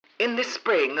In the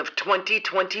spring of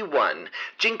 2021,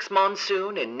 Jinx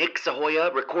Monsoon and Nick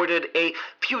Sahoya recorded a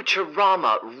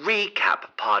Futurama recap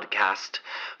podcast.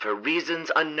 For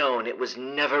reasons unknown, it was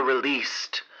never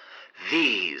released.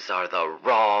 These are the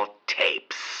raw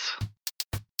tapes.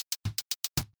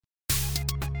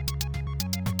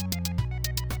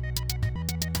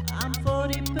 I'm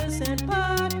 40%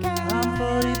 podcast. I'm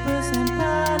 40%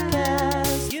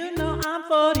 podcast. You know I'm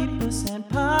 40%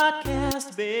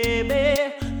 podcast,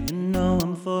 baby. You know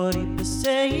I'm 40%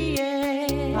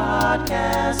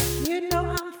 podcast. You know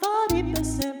I'm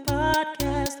 40%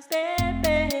 podcast,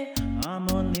 baby. I'm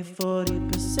only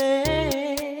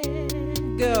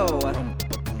 40%. Go.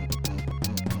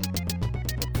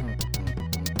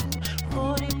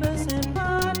 40%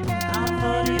 podcast.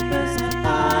 I'm 40%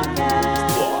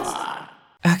 podcast.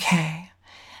 Okay,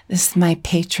 this is my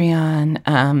Patreon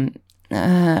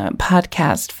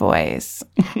podcast voice.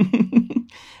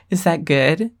 Is that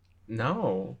good?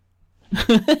 No.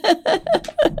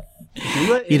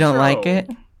 You don't like it?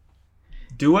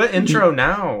 Do an intro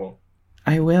now.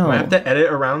 I will. I have to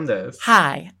edit around this.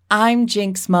 Hi, I'm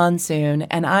Jinx Monsoon,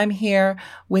 and I'm here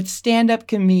with stand-up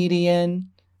comedian.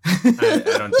 I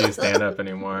don't do stand-up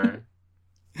anymore.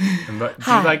 But do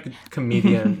Hi. like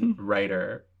comedian,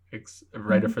 writer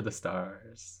for the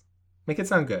stars. Make it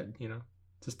sound good, you know?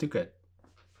 Just do good.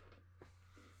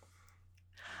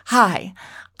 Hi,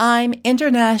 I'm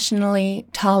internationally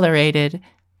tolerated.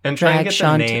 And try and Drag get the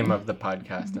Shantu. name of the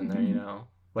podcast in there, you know?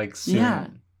 Like soon. Yeah.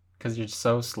 Because you're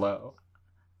so slow.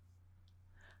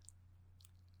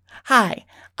 Hi,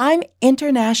 I'm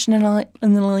internationally.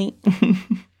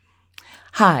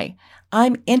 Hi,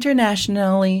 I'm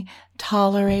internationally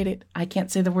tolerated. I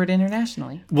can't say the word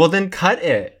internationally. Well, then cut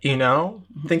it, you know?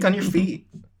 Think on your feet.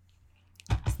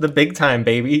 It's the big time,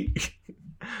 baby.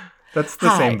 That's the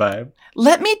Hi. same vibe.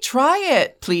 Let me try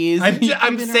it, please. I'm You saying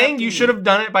keep interrupting you me. should have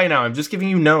done it by now. I'm just giving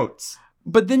you notes.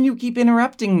 But then you keep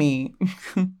interrupting me.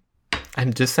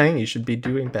 I'm just saying you should be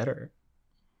doing better.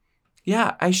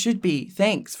 Yeah, I should be.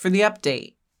 Thanks for the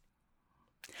update.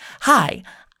 Hi,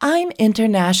 I'm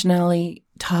internationally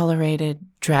tolerated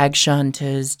drag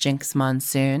shantas Jinx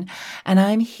Monsoon, and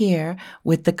I'm here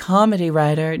with the comedy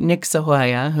writer Nick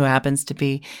Sahoya, who happens to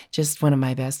be just one of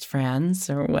my best friends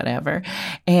or whatever.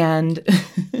 And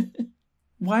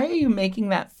why are you making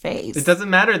that face? It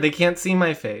doesn't matter. They can't see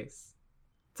my face.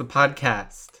 It's a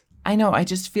podcast. I know. I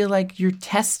just feel like you're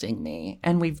testing me,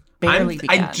 and we've barely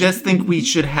begun. I just think we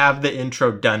should have the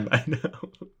intro done by now.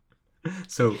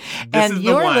 So this And is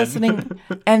you're the one. listening,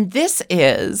 and this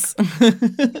is.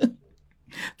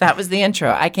 That was the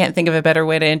intro. I can't think of a better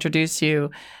way to introduce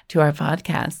you to our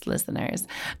podcast listeners.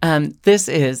 This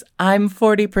is I'm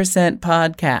 40%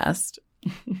 podcast.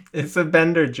 It's a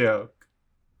Bender joke.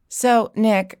 So,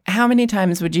 Nick, how many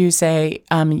times would you say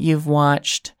you've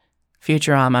watched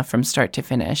Futurama from start to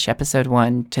finish, episode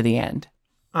 1 to the end?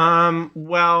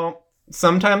 Well,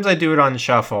 sometimes I do it on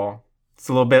shuffle. It's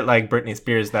a little bit like Britney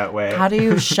Spears that way. How do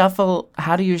you shuffle?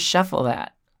 How do you shuffle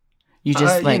that? You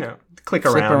just click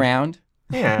flip around.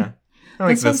 Yeah. I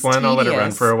like That this sounds one. I'll let it run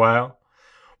tedious. for a while.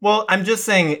 Well, I'm just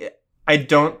saying, I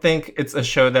don't think it's a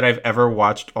show that I've ever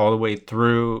watched all the way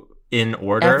through in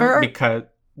order. Ever? Because,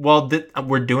 well,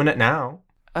 we're doing it now.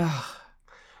 Ugh.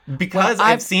 Because Well,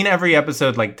 I've seen every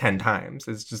episode like 10 times.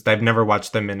 It's just I've never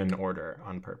watched them in an order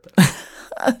on purpose.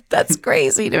 That's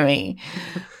crazy to me.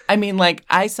 I mean, like,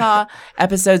 I saw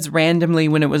episodes randomly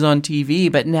when it was on TV,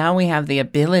 but now we have the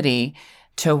ability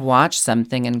to watch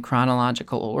something in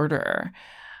chronological order.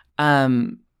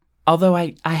 Although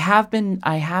I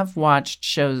have watched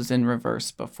shows in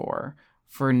reverse before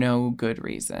for no good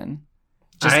reason.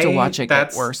 Just to watch it get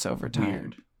that's worse over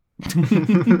time.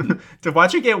 To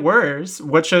watch it get worse,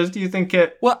 what shows do you think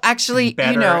get Well, actually,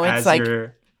 better you know, as it's like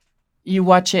you're... you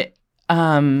watch it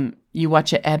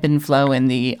ebb and flow in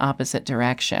the opposite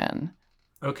direction.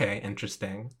 Okay,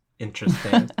 interesting.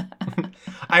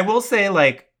 I will say,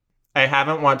 like, I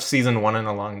haven't watched season 1 in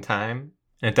a long time,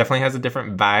 and it definitely has a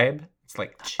different vibe. It's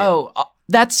like, chill. Oh,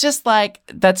 that's just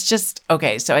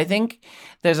okay. So I think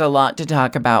there's a lot to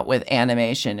talk about with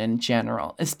animation in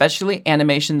general, especially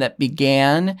animation that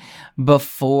began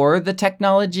before the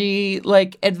technology,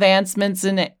 like, advancements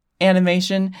in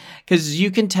animation, because you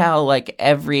can tell, like,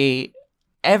 every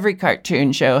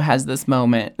cartoon show has this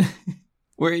moment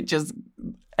where it just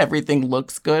everything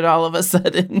looks good all of a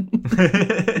sudden.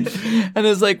 And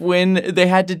it's like when they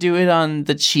had to do it on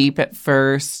the cheap at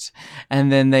first,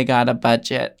 and then they got a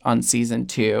budget on season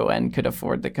 2 and could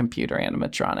afford the computer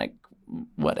animatronic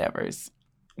whatevers.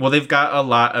 Well, they've got a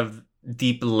lot of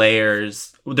deep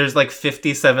layers. There's like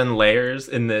 57 layers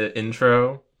in the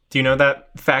intro Do you know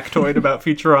that factoid about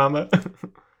Futurama?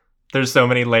 There's so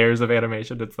many layers of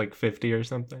animation. It's like 50 or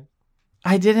something.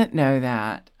 I didn't know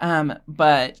that.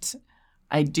 But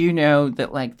I do know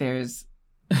that like there's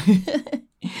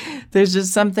there's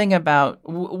just something about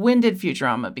when did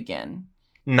Futurama begin?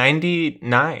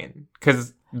 99,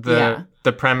 because the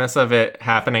premise of it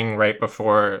happening right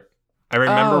before. I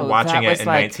remember watching it in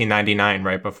 1999,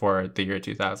 right before the year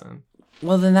 2000.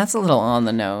 Well, then that's a little on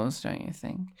the nose, don't you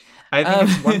think? I think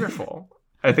it's wonderful.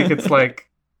 I think it's like,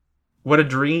 what a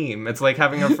dream. It's like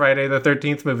having a Friday the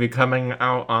 13th movie coming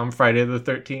out on Friday the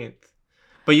 13th.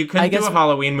 But you couldn't do a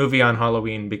Halloween movie on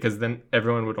Halloween because then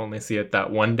everyone would only see it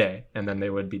that one day and then they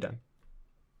would be done.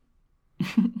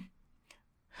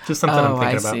 Just something I'm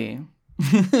thinking about. See.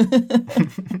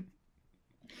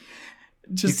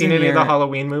 You seen any of the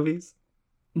Halloween movies?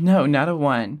 No, not a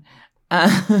one.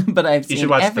 But I've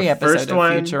seen every episode of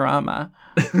Futurama.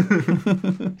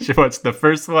 You should watch the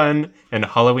first one and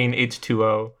Halloween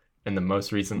H2O and the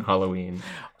most recent Halloween.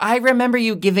 I remember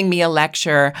you giving me a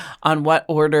lecture on what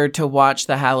order to watch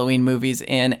the Halloween movies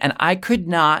in, and I could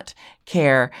not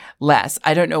care less.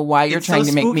 I don't know why you're trying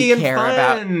to make me care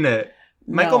about...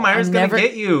 Michael Myers is going to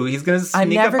get you. He's going to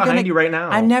sneak up behind you right now.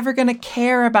 I'm never going to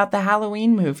care about the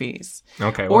Halloween movies.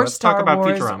 Okay, well, let's talk about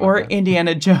Futurama. Or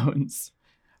Indiana Jones.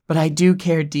 But I do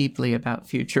care deeply about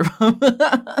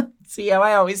Futurama. See how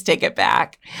I always take it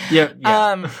back? Yeah.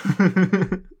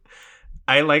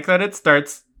 I like that it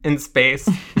starts in space.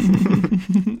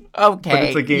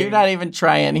 Okay, you're not even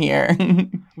trying here.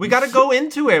 We got to go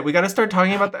into it. We got to start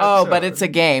talking about the episode. Oh, but it's a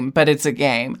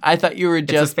game. I thought you were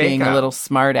just being a little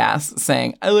smartass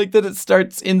saying, I like that it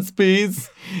starts in space.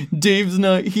 Dave's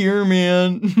not here,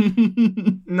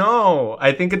 man. No,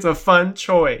 I think it's a fun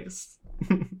choice.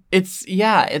 It's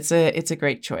a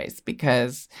great choice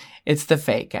because it's the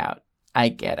fake out. I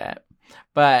get it.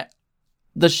 But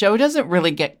the show doesn't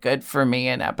really get good for me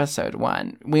in episode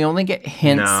 1. We only get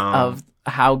hints of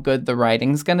how good the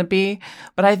writing's going to be.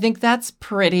 But I think that's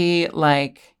pretty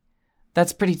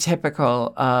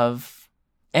typical of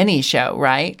any show,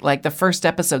 right? Like the first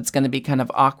episode's going to be kind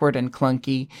of awkward and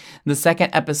clunky. The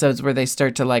second episode's where they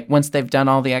start to like, once they've done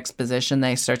all the exposition,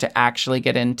 they start to actually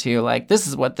get into like, this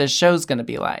is what this show's going to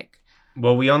be like.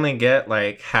 Well, we only get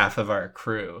like half of our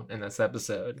crew in this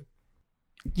episode.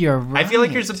 You're right. I feel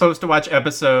like you're supposed to watch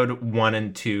episode 1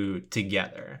 and 2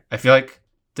 together. I feel like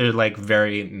they're like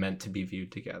very meant to be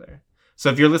viewed together. So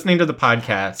if you're listening to the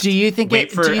podcast,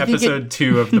 wait for episode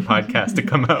 2 of the podcast to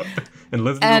come out and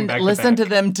listen to them back listen to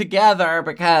them together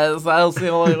because that's the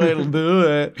only way to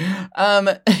do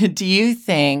it. Do you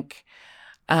think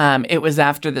it was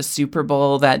after the Super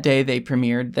Bowl that day they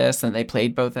premiered this and they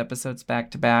played both episodes back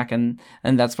to back and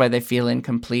that's why they feel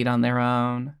incomplete on their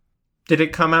own? Did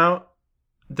it come out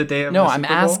the day of the Super Bowl? No, I'm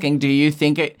asking, do you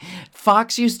think it...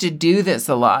 Fox used to do this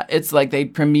a lot. It's like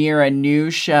they'd premiere a new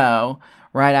show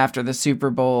right after the Super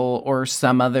Bowl or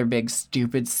some other big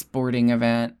stupid sporting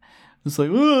event. It's like,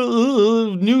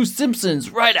 new Simpsons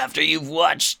right after you've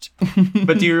watched.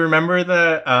 But do you remember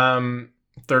the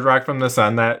Third Rock from the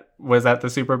Sun that was at the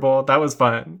Super Bowl? That was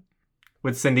fun.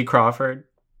 With Cindy Crawford.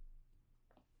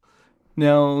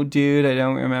 No, dude, I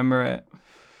don't remember it.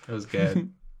 It was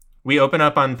good. We open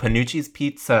up on Panucci's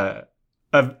Pizza,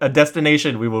 a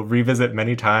destination we will revisit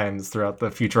many times throughout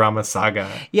the Futurama saga.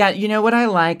 Yeah, you know what I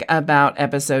like about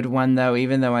episode 1, though,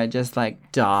 even though I just,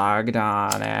 like, dogged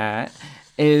on it,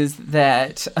 is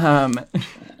that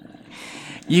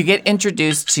you get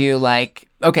introduced to, like...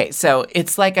 Okay, so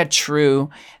it's like a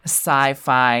true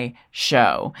sci-fi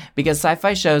show because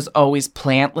sci-fi shows always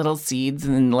plant little seeds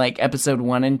in like episode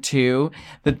 1 and 2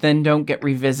 that then don't get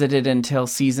revisited until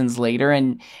seasons later.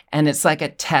 And it's like a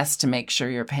test to make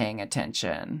sure you're paying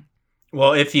attention.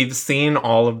 Well, if you've seen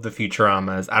all of the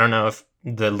Futuramas, I don't know if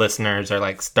the listeners are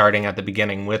like starting at the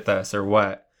beginning with us or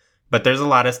what, but there's a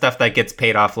lot of stuff that gets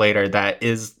paid off later that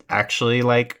is actually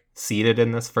like seeded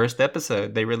in this first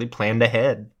episode. They really planned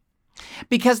ahead.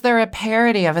 Because they're a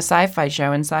parody of a sci-fi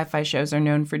show, and sci-fi shows are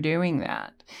known for doing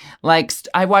that. Like,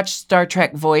 I watched Star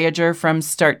Trek Voyager from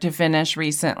start to finish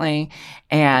recently,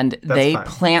 and they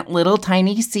plant little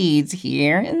tiny seeds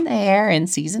here and there in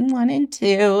season 1 and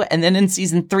 2, and then in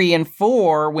season 3 and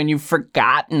 4, when you've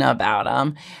forgotten about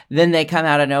them, then they come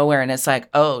out of nowhere, and it's like,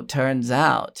 oh, turns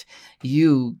out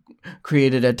you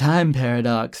created a time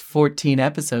paradox 14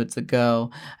 episodes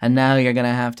ago, and now you're going to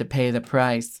have to pay the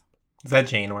price. Is that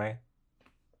Janeway?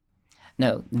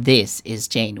 No, this is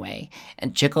Janeway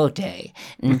and Chakotay.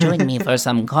 Join me for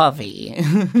some coffee.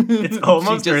 It's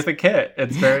almost Eartha Kitt.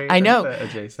 It's very I know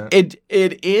adjacent. It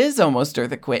is almost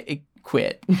Eartha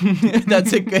Quit.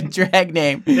 That's a good drag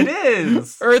name. It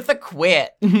is. Eartha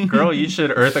Quit. Girl, you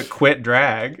should Eartha Quit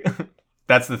drag.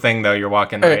 That's the thing, though. You're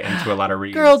walking right into a lot of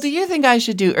reads. Girl, do you think I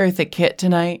should do Eartha Kitt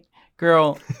tonight?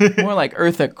 Girl, more like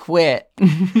Eartha Quit.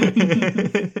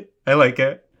 I like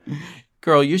it.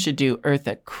 Girl, you should do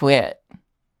Eartha Quit.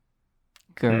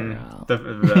 Girl.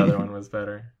 The other one was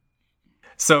better.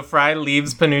 So Fry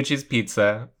leaves Panucci's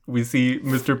Pizza. We see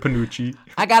Mr. Panucci.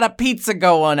 I got a pizza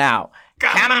going out.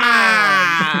 Come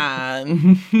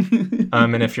on!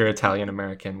 And if you're Italian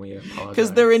American, we apologize.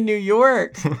 Because they're in New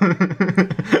York.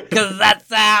 Because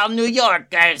that's how New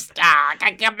Yorkers talk.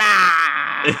 Come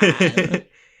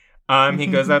on! He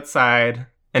goes outside,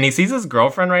 and he sees his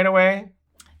girlfriend right away.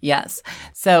 Yes.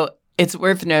 So it's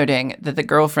worth noting that the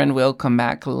girlfriend will come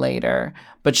back later,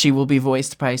 but she will be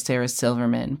voiced by Sarah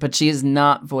Silverman. But she is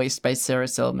not voiced by Sarah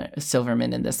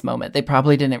Silverman in this moment. They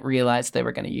probably didn't realize they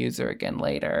were going to use her again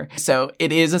later. So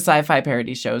it is a sci-fi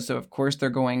parody show, so of course they're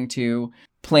going to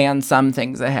plan some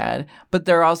things ahead. But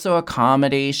they're also a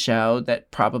comedy show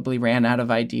that probably ran out of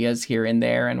ideas here and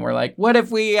there, and we're like, what if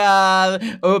we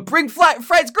bring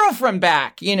Fry's girlfriend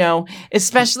back? You know,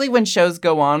 especially when shows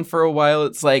go on for a while,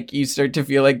 it's like you start to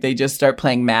feel like they just start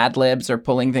playing Mad Libs or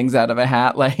pulling things out of a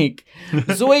hat, like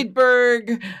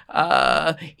Zoidberg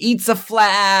eats a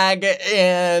flag,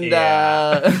 and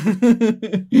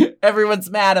everyone's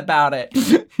mad about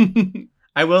it.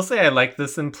 I will say I like the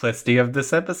simplicity of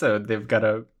this episode. They've got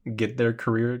to get their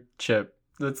career chip.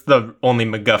 That's the only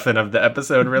MacGuffin of the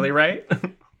episode, really, right?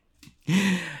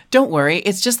 Don't worry.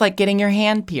 It's just like getting your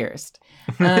hand pierced.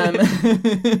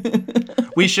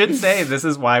 We should say this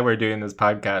is why we're doing this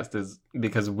podcast, is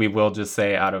because we will just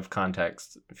say out of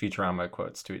context Futurama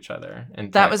quotes to each other.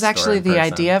 That was actually the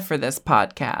idea for this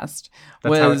podcast.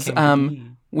 That's how it came to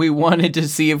be. We wanted to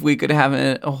see if we could have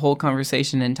a whole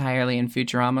conversation entirely in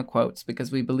Futurama quotes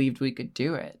because we believed we could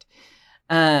do it.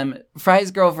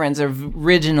 Fry's girlfriends are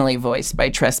originally voiced by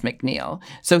Tress MacNeille.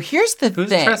 So here's the thing.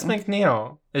 Who's Tress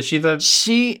MacNeille? Is she the...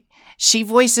 She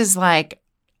voices like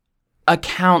a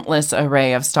countless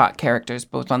array of stock characters,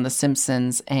 both on The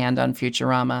Simpsons and on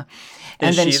Futurama.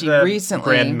 And then she the recently...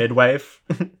 grand midwife?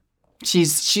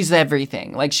 She's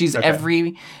everything. Like she's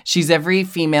every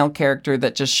female character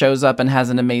that just shows up and has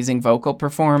an amazing vocal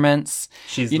performance.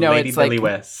 She's Lady Billy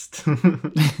West.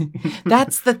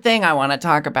 That's the thing I want to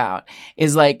talk about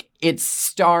is like it's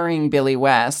starring Billy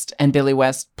West, and Billy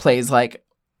West plays like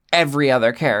every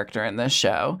other character in this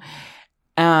show.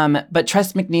 But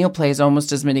Tress MacNeille plays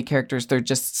almost as many characters. They're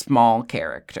just small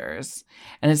characters.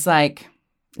 And it's like,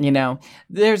 you know,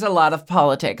 there's a lot of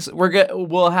politics.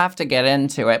 We'll have to get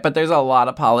into it, but there's a lot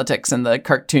of politics in the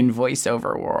cartoon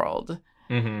voiceover world.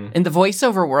 Mm-hmm. In the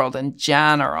voiceover world in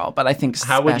general, but I think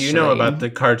especially... How would you know about the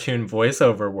cartoon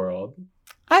voiceover world?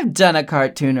 I've done a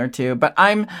cartoon or two, but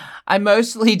I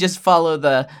mostly just follow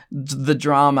the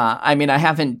drama. I mean, I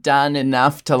haven't done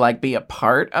enough to like be a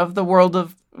part of the world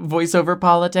of voiceover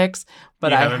politics,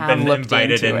 but I have been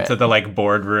invited into the like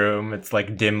boardroom. It's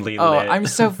like dimly lit. Oh, I'm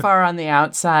so far on the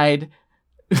outside.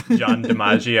 John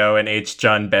DiMaggio and H.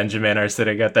 John Benjamin are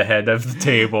sitting at the head of the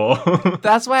table.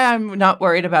 That's why I'm not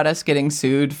worried about us getting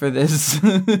sued for this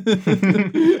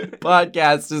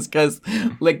podcast, just because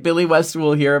like Billy West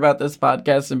will hear about this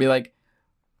podcast and be like,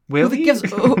 who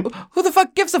the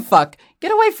fuck gives a fuck?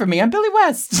 Get away from me. I'm Billy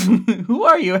West. Who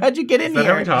are you? How'd you get in here? Is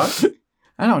that how we talk?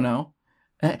 I don't know.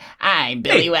 I'm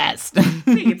Billy West. Hey,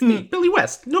 it's me, Billy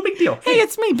West. No big deal. Hey,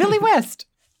 it's me, Billy West.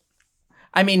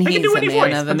 I mean, he's a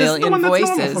man of a million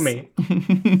voices. For me.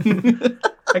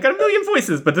 I got a million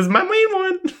voices, but this is my main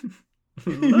one.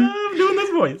 Love doing this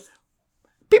voice.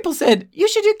 People said, you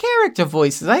should do character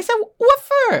voices. I said, what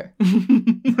for?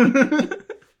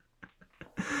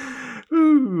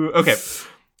 Ooh, okay.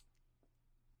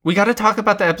 We got to talk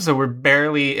about the episode. We're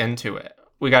barely into it.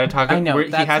 We got to talk. I know.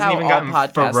 He hasn't even gotten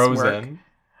Frozen.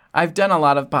 I've done a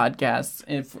lot of podcasts.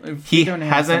 If he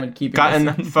hasn't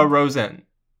gotten Frozen.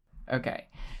 Okay.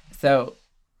 So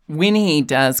when he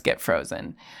does get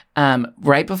frozen,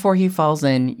 right before he falls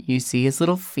in, you see his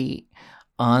little feet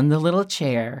on the little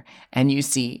chair, and you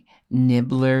see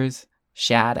Nibbler's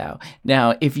shadow.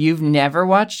 Now, if you've never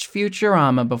watched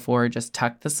Futurama before, just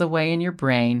tuck this away in your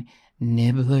brain.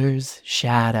 Nibbler's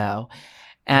shadow.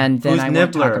 And then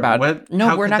won't talk about it.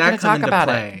 No, we're not going to talk about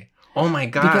it. Oh my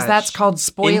gosh. Because that's called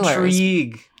spoilers.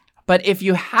 Intrigue. But if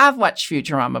you have watched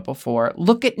Futurama before,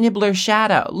 look at Nibbler's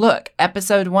shadow. Look,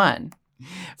 episode 1.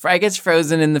 Fry gets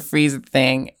frozen in the freezer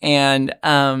thing. And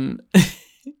I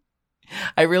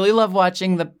really love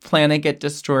watching the planet get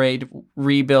destroyed,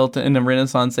 rebuilt in the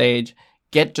Renaissance age,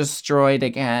 get destroyed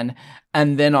again,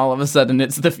 and then all of a sudden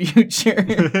it's the future.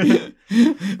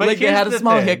 Like they had a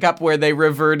small hiccup where they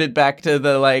reverted back to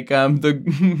the the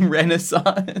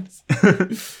Renaissance.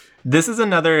 This is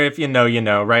another if you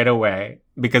know right away,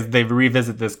 because they've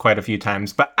revisited this quite a few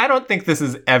times. But I don't think this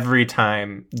is every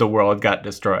time the world got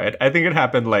destroyed. I think it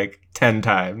happened like 10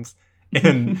 times.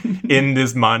 And in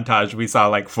this montage, we saw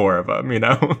like 4 of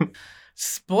them,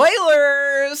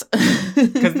 Spoilers!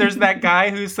 Because there's that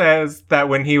guy who says that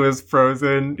when he was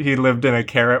frozen, he lived in a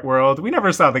carrot world. We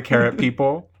never saw the carrot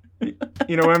people.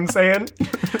 You know what I'm saying?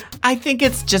 I think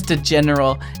it's just a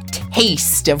general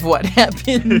taste of what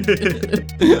happened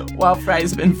while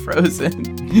Fry's been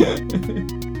frozen.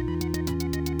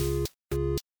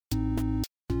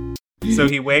 So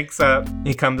he wakes up,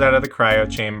 he comes out of the cryo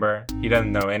chamber. He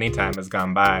doesn't know any time has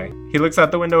gone by. He looks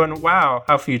out the window and wow,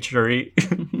 how future-y.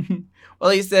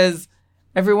 Well, he says,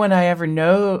 everyone I've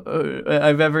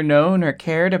ever known or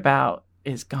cared about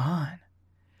is gone.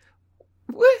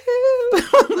 Woohoo!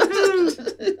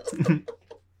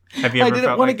 Have you ever felt like that in life? I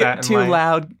didn't want to get too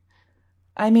loud.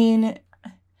 I mean,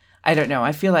 I don't know.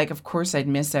 I feel like, of course, I'd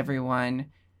miss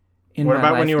everyone in my life. What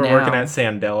about when you were working at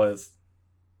Sandella's?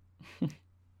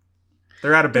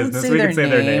 They're out of business. We can say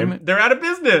their name. They're out of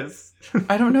business.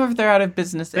 I don't know if they're out of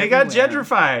business everywhere. They got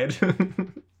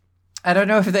gentrified. I don't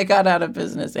know if they got out of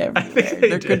business everywhere. I think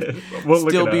they did. We'll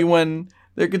still be one.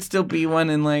 There could still be one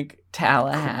in like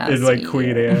Tallahassee. In like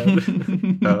Queen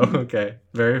Anne. Oh, okay.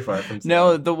 Very far from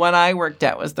Seattle. No, the one I worked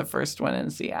at was the first one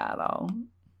in Seattle.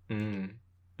 Mm.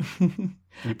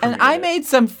 And I made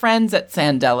some friends at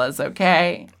Sandella's,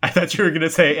 okay? I thought you were going to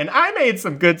say, and I made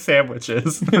some good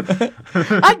sandwiches.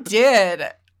 I did.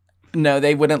 No,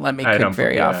 they wouldn't let me cook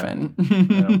very often.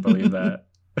 I don't believe that.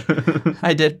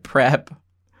 I did prep.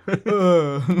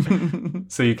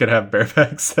 So you could have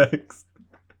bareback sex.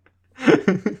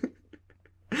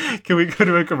 Can we go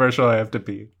to a commercial? I have to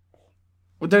pee.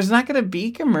 Well, there's not going to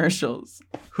be commercials.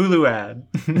 Hulu ad.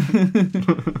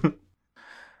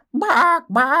 Bark,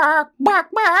 bark, bark,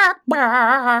 bark,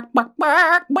 bark, bark,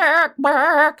 bark, bark, bark,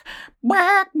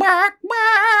 bark, bark,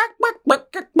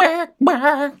 bark, bark,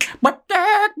 bark, bark,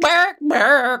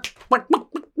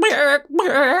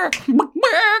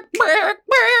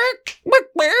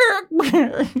 bark, bark,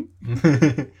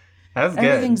 That's good.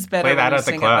 Everything's better. Play that when at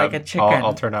the you club. Like a chicken.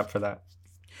 I'll turn up for that.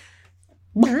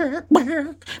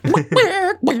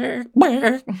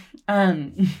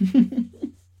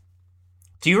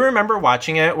 Do you remember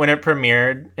watching it when it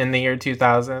premiered in the year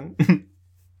 2000?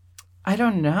 I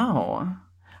don't know.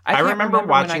 I remember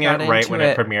watching it right when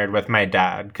it premiered with my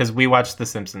dad, because we watched The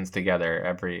Simpsons together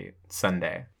every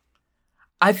Sunday.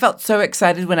 I felt so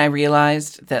excited when I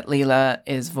realized that Leela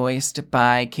is voiced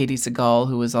by Katie Sagal,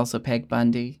 who was also Peg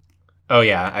Bundy. Oh,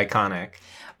 yeah. Iconic.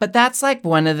 But that's like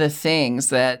one of the things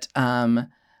that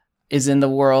is in the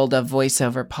world of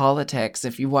voiceover politics.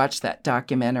 If you watch that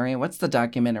documentary, what's the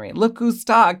documentary? Look who's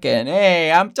talking.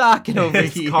 Hey, I'm talking over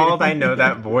here. It's called I Know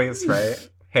That Voice, right?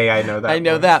 Hey, I know that voice. I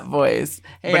know that voice.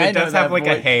 Hey, but it does have like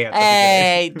a hey at the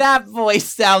beginning. That voice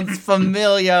sounds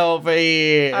familiar over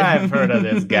here. I've heard of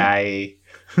this guy.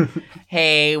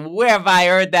 Hey, where have I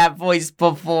heard that voice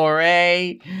before,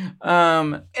 eh?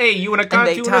 Hey, you want a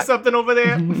cartoon or something over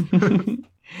there?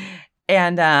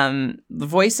 And the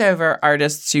voiceover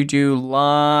artists who do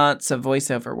lots of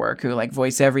voiceover work, who like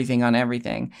voice everything on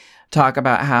everything, talk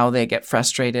about how they get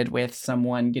frustrated with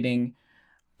someone getting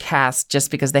cast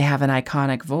just because they have an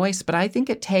iconic voice. But I think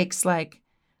it takes I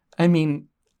might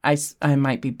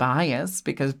be biased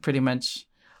because pretty much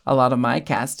a lot of my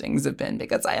castings have been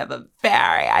because I have a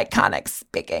very iconic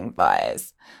speaking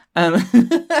voice.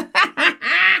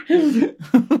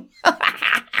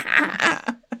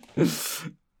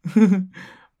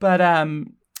 But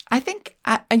I think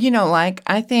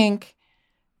I think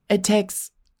it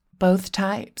takes both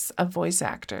types of voice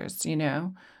actors,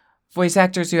 voice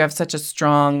actors who have such a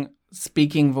strong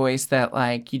speaking voice that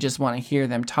like you just want to hear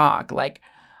them talk, like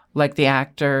the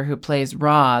actor who plays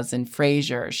Roz in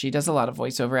Frasier. She does a lot of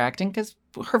voiceover acting because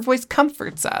her voice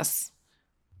comforts us.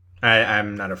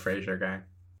 I'm not a Frasier guy.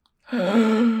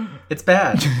 It's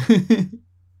bad.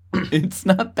 It's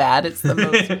not bad. It's the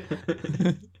most...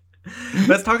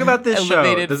 Let's talk about this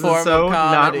show. This is so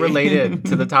not related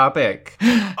to the topic.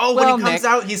 Oh, when he comes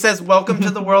out, he says, "Welcome to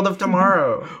the world of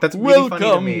tomorrow." That's really funny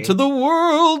to me. Welcome to the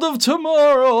world of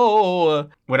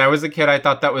tomorrow. When I was a kid, I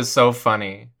thought that was so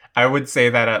funny. I would say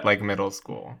that at like middle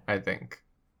school, I think.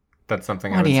 That's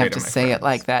something I would say to my friends. Why do you have to say it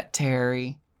like that,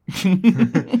 Terry?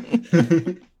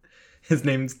 His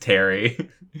name's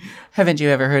Terry. Haven't you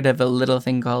ever heard of a little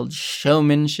thing called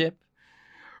showmanship?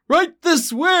 Right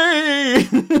this way!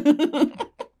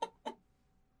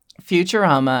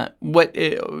 Futurama,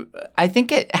 I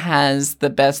think it has the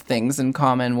best things in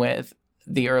common with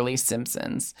the early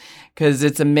Simpsons, because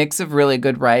it's a mix of really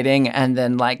good writing and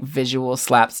then like visual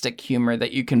slapstick humor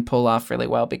that you can pull off really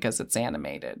well because it's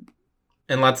animated.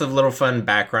 And lots of little fun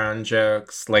background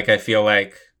jokes. Like, I feel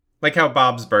like how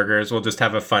Bob's Burgers will just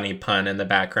have a funny pun in the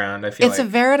background. I feel it's a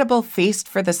veritable feast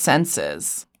for the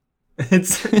senses.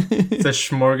 It's a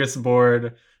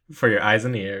smorgasbord for your eyes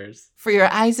and ears. For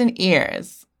your eyes and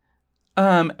ears.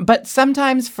 But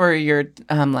sometimes for your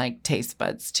like taste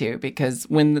buds too, because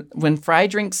when Fry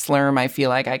drinks Slurm, I feel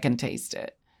like I can taste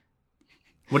it.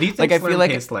 What do you think Slurm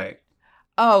tastes like?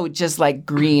 Oh, just like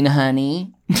green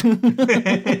honey.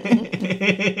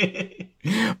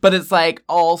 But it's like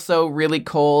also really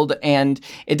cold, and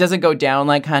it doesn't go down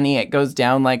like honey. It goes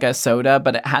down like a soda,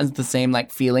 but it has the same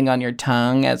like feeling on your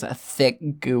tongue as a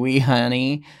thick, gooey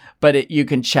honey. But you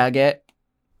can chug it.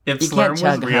 If Slurm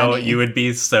was real, honey. You would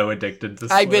be so addicted to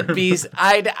Slurm.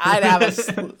 I'd have a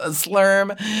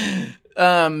Slurm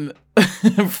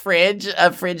fridge.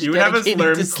 You would have a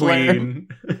Slurm queen.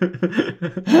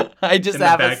 I just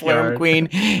have a Slurm queen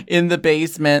in the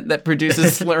basement that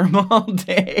produces Slurm all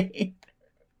day.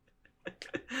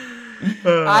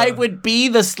 I would be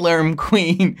the Slurm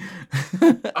queen.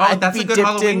 That's a good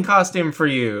Halloween costume for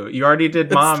you. You already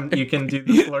did Mom. You can do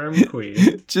the Slurm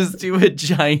queen. Just do a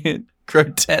giant,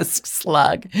 grotesque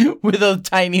slug with a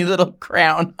tiny little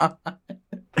crown on.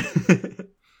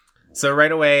 So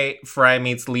right away, Fry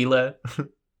meets Leela.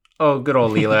 Oh, good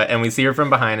old Leela. And we see her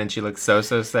from behind, and she looks so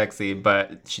sexy.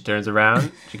 But she turns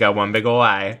around. She got one big old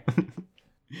eye.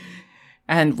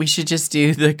 And we should just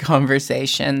do the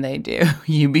conversation they do.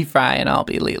 You be Fry and I'll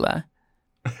be Leela.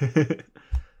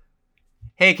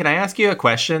 Hey, can I ask you a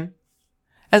question?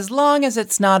 As long as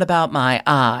it's not about my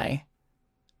eye.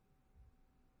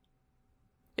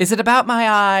 Is it about my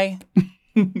eye?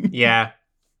 Yeah.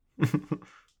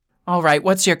 All right,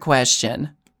 what's your question?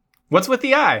 What's with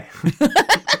the eye?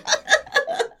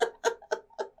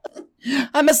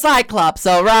 I'm a Cyclops,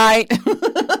 all right?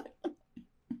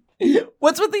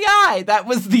 What's with the eye? That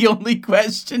was the only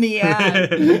question he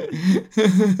had.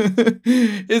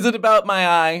 Is it about my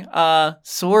eye?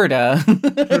 Sorta.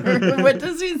 What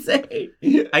does he say?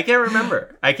 I can't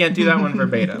remember. I can't do that one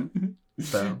verbatim.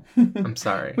 So, I'm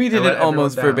sorry. We did it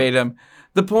almost verbatim.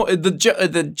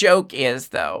 The joke is,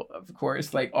 though, of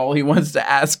course, like all he wants to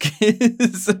ask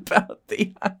is about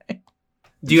the eye.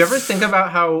 Do you ever think about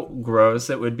how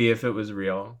gross it would be if it was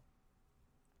real?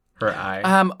 Her eye?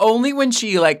 Only when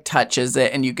she like touches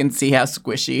it and you can see how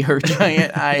squishy her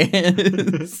giant eye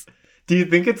is. Do you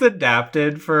think it's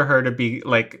adapted for her to be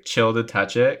like chill to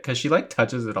touch it? Because she like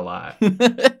touches it a lot.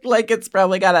 Like it's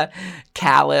probably got a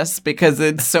callus because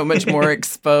it's so much more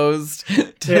exposed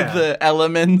to the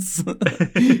elements.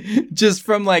 Just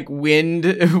from like wind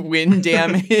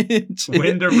damage.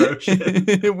 Wind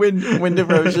erosion. wind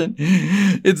erosion.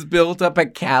 It's built up a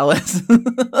callus.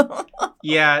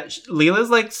 Yeah, Leela's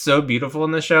like so beautiful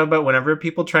in the show, but whenever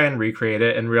people try and recreate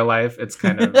it in real life, it's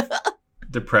kind of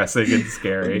depressing and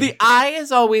scary. The eye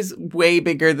is always way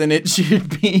bigger than it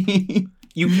should be.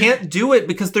 You can't do it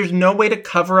because there's no way to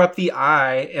cover up the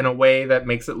eye in a way that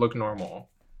makes it look normal.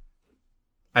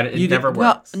 It never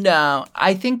works. Well, no,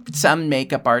 I think some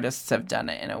makeup artists have done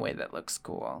it in a way that looks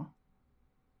cool.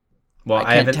 Well,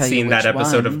 I haven't seen that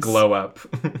episode of Glow Up.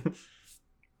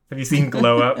 Have you seen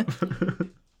Glow Up?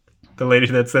 The lady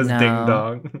that says ding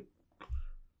dong.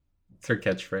 It's her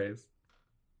catchphrase.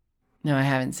 No, I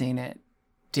haven't seen it.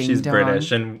 Ding She's dong.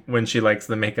 British, and when she likes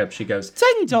the makeup, she goes,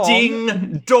 ding dong.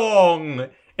 Ding dong.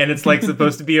 And it's like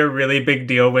supposed to be a really big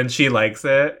deal when she likes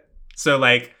it. So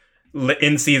like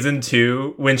in season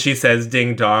 2, when she says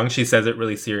ding dong, she says it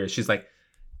really serious. She's like,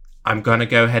 I'm going to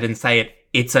go ahead and say it.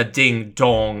 It's a ding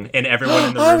dong. And everyone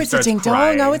in the room starts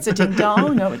crying. Oh, it's a ding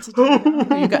dong. Oh, it's a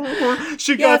ding dong.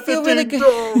 She got the ding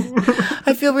dong.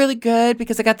 I feel really good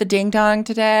because I got the ding dong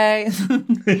today.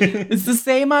 It's the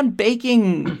same on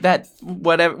baking, that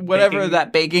whatever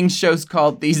that baking show's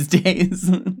called these days.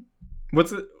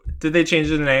 Did they change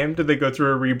the name? Did they go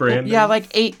through a rebranding? Yeah, like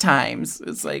 8 times.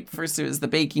 It's like first it was the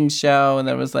baking show, and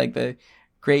then it was like the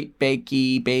Great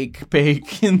Bakey Bake,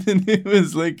 and then it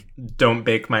was like Don't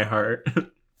Bake My Heart.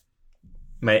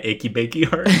 My achy bakey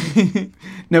heart.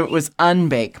 No, it was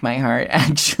Unbake My Heart,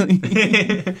 actually.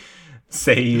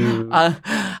 Say you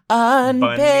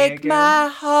unbake my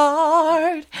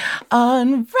heart,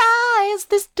 unrise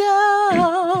this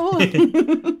dough.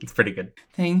 It's pretty good.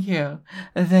 Thank you.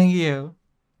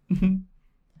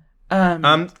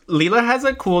 Leela has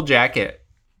a cool jacket.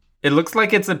 It looks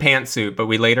like it's a pantsuit, but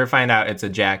we later find out it's a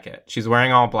jacket. She's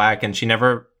wearing all black, and she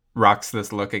never rocks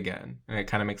this look again, and it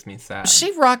kind of makes me sad.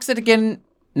 She rocks it again.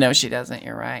 No, she doesn't.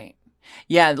 You're right.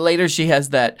 Yeah, later she has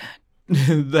that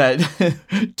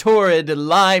torrid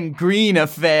lime green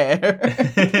affair.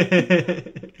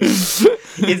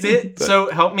 Is it? So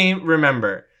help me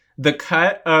remember. The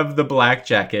cut of the black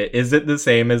jacket, is it the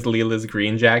same as Leela's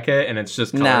green jacket, and it's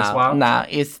just color swap? No,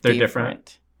 they're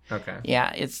different. Okay.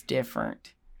 Yeah, it's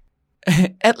different.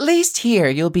 At least here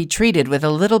you'll be treated with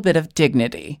a little bit of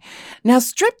dignity. Now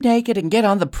strip naked and get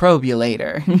on the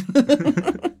probulator.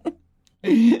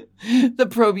 The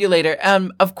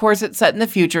probulator. Of course, it's set in the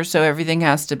future, so everything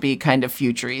has to be kind of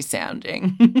futury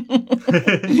sounding.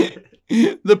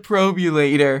 The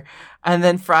probulator. And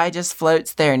then Fry just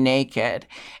floats there naked.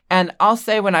 And I'll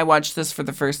say when I watched this for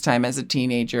the first time as a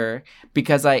teenager,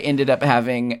 because I ended up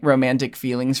having romantic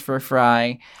feelings for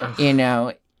Fry, Ugh. you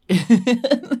know...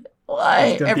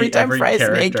 Why? Every time Fry's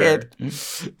naked.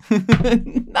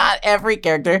 Not every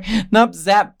character. Not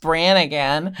Zap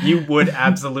Brannigan. You would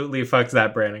absolutely fuck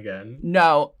Zap Brannigan.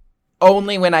 No,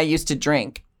 only when I used to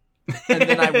drink. And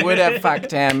then I would have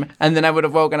fucked him, and then I would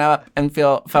have woken up and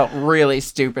felt really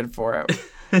stupid for it.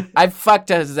 I've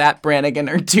fucked a Zap Brannigan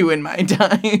or two in my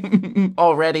time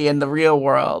already in the real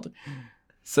world.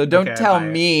 So don't tell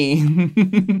me.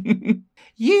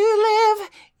 You live,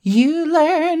 you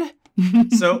learn.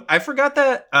 So I forgot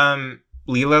that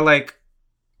Leela, like,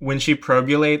 when she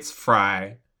probulates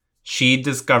Fry, she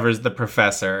discovers the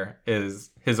professor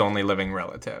is his only living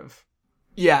relative.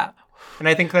 Yeah. And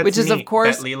I think that's which is, neat of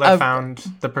course, that Leela found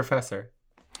the professor.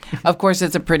 Of course,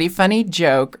 it's a pretty funny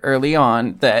joke early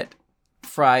on that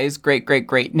Fry's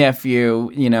great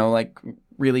nephew, you know, like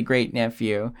really great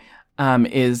nephew,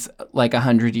 is like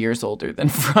 100 years older than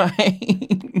Fry.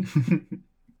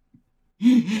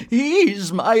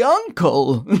 He's my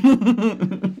uncle.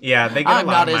 Yeah, they get a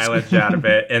lot of mileage out of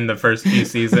it in the first few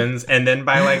seasons. And then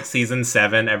by like season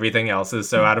 7, everything else is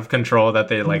so out of control that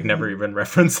they like never even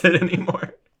reference it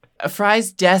anymore.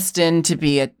 Fry's destined to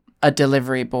be a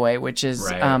delivery boy, which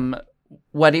is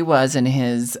what he was in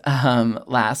his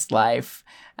last life.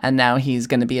 And now he's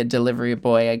going to be a delivery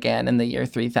boy again in the year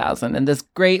 3000. And this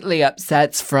greatly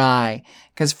upsets Fry,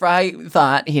 because Fry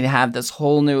thought he'd have this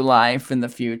whole new life in the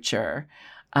future.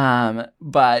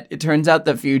 But it turns out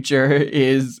the future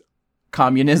is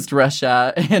communist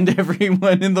Russia, and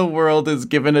everyone in the world is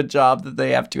given a job that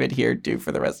they have to adhere to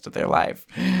for the rest of their life.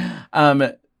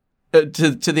 To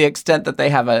the extent that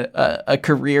they have a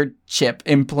career chip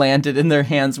implanted in their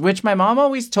hands, which my mom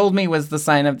always told me was the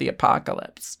sign of the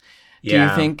apocalypse. Do you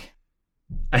think?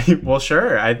 Well,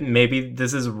 sure. Maybe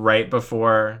this is right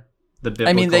before the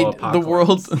biblical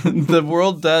apocalypse. the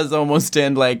world does almost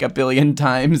end like 1 billion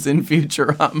times in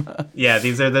Futurama. Yeah,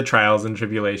 these are the trials and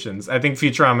tribulations. I think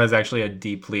Futurama is actually a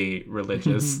deeply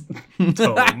religious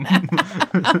tome.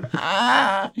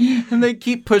 And they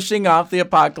keep pushing off the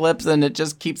apocalypse, and it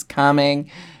just keeps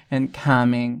coming and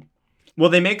coming. Well,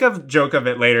 they make a joke of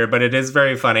it later, but it is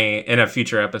very funny in a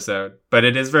future episode. But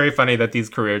it is very funny that these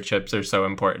career chips are so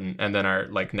important and then are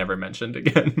like never mentioned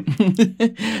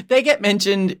again. They get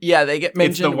mentioned. Yeah, they get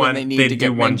mentioned when they need to get mentioned. They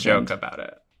do one joke about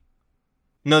it.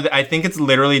 No, I think it's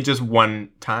literally just one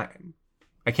time.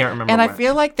 I can't remember. And I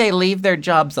feel like they leave their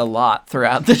jobs a lot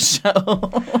throughout the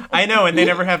show. I know, and they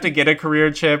never have to get a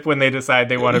career chip when they decide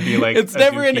they want to be like it's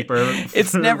never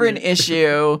an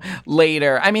issue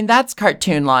later. I mean, that's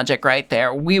cartoon logic right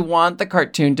there. We want the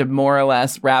cartoon to more or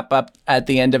less wrap up at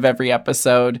the end of every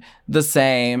episode the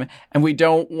same, and we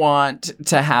don't want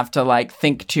to have to like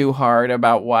think too hard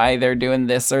about why they're doing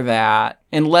this or that,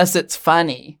 unless it's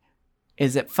funny.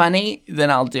 Is it funny? Then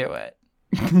I'll do it.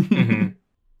 Mm-hmm.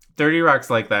 30 Rock's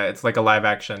like that. It's like a live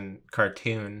action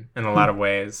cartoon in a lot of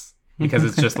ways because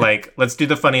it's just like, let's do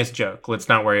the funniest joke. Let's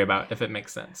not worry about if it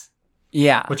makes sense.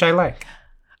 Yeah. Which I like.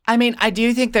 I mean, I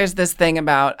do think there's this thing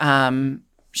about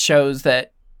shows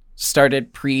that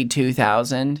started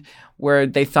pre-2000 where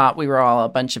they thought we were all a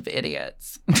bunch of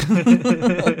idiots.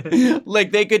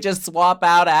 Like they could just swap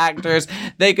out actors.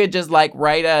 They could just like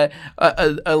write a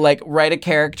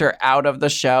character out of the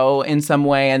show in some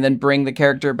way and then bring the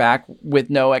character back with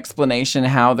no explanation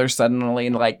how they're suddenly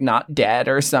like not dead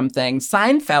or something.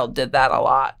 Seinfeld did that a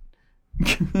lot.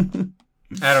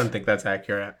 I don't think that's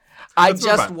accurate. I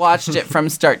just watched it from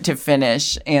start to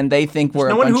finish, and they think we're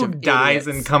a bunch of idiots. No one who dies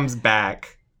and comes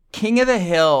back. King of the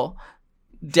Hill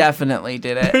definitely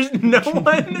did it. There's no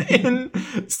one in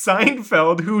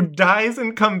Seinfeld who dies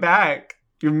and come back.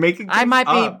 You're making things I might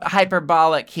up. be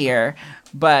hyperbolic here,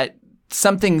 but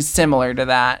something similar to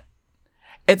that.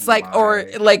 It's like, or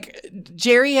like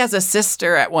Jerry has a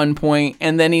sister at one point,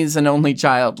 and then he's an only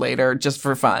child later, just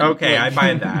for fun. Okay, like, I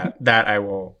buy that. That I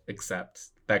will accept.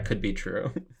 that could be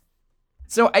true.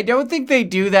 So I don't think they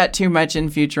do that too much in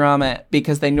Futurama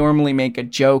because they normally make a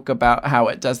joke about how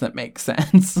it doesn't make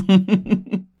sense.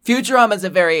 Futurama is a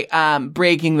very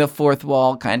breaking the fourth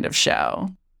wall kind of show.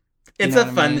 It's a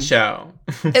fun show.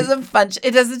 It's a fun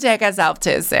it doesn't take itself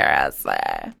too seriously.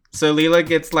 So Leela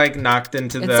gets like knocked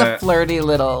into It's a flirty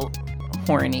little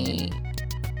horny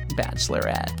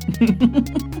bachelorette.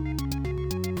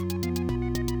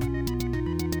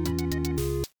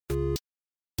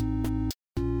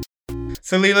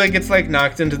 So Leela gets like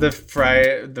knocked into the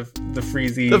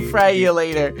freezy. The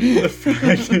fryulator.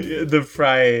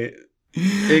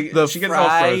 She gets all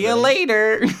frozen.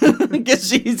 Later because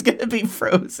she's gonna be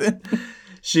frozen.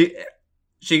 She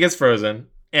gets frozen,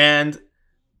 and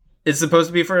it's supposed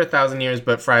to be for 1,000 years,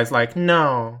 but Fry's like,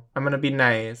 no, I'm gonna be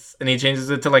nice, and he changes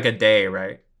it to like a day,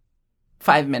 right?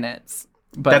 5 minutes.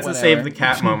 But that's whatever. a save the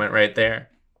cat moment right there.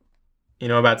 You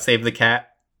know about save the cat?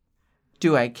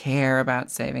 Do I care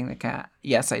about saving the cat?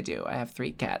 Yes, I do. I have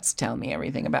 3 cats. Tell me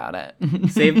everything about it.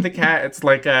 Save the cat, it's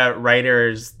like a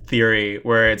writer's theory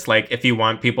where it's like if you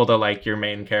want people to like your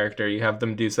main character, you have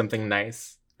them do something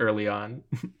nice early on.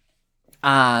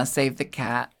 Save the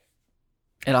cat.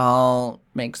 It all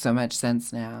makes so much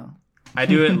sense now. I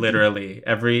do it literally.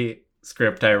 Every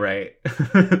script I write,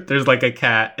 there's like a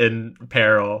cat in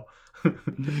peril,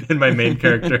 and my main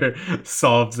character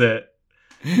solves it.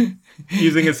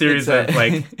 Using a series of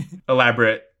like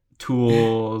elaborate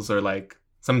tools, or like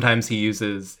sometimes he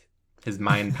uses his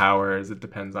mind powers. It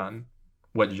depends on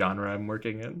what genre I'm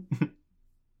working in.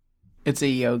 It's a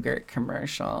yogurt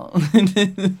commercial.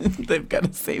 They've got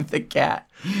to save the cat,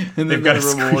 and then they're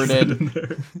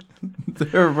rewarded.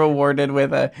 They're rewarded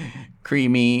with a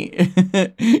creamy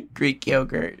Greek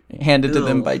yogurt handed to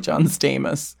them by John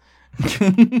Stamos.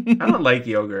 I don't like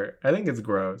yogurt. I think it's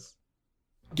gross.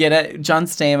 Get it? John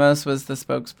Stamos was the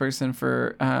spokesperson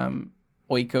for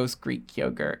Oikos Greek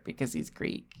yogurt because he's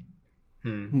Greek.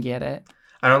 Get it?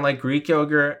 I don't like Greek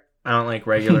yogurt. I don't like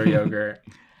regular yogurt.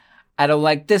 I don't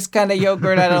like this kind of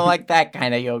yogurt. I don't like that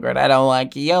kind of yogurt. I don't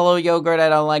like yellow yogurt. I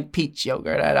don't like peach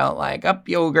yogurt. I don't like up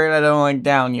yogurt. I don't like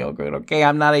down yogurt. Okay,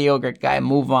 I'm not a yogurt guy.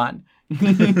 Move on.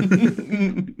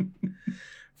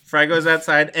 Fry goes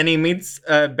outside and he meets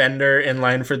Bender in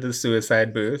line for the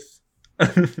suicide booth.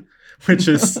 Which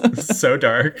is so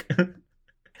dark.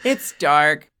 It's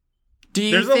dark.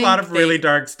 There's a lot of really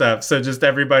dark stuff, so just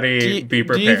everybody be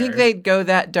prepared. Do you think they'd go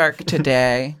that dark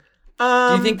today?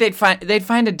 Do you think they'd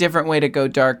find a different way to go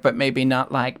dark, but maybe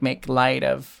not like make light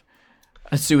of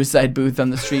a suicide booth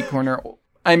on the street corner?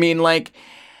 I mean, like,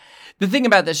 the thing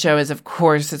about the show is, of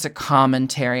course, it's a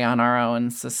commentary on our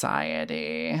own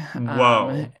society.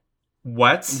 Whoa.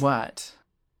 What? What?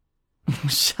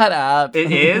 Shut up.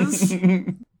 It is?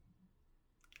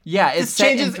 Yeah, it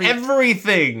changes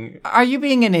everything. Are you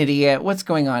being an idiot? What's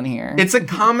going on here? It's a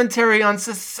commentary on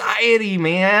society,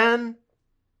 man.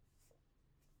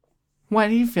 Why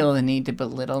do you feel the need to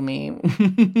belittle me?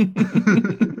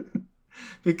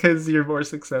 Because you're more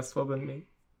successful than me.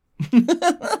 You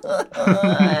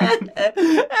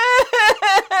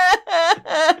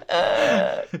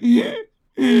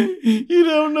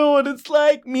don't know what it's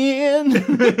like, man.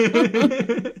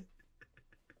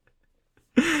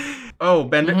 Oh,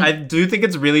 Bender! Mm-hmm. I do think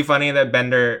it's really funny that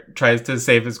Bender tries to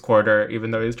save his quarter,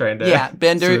 even though he's trying to. Yeah,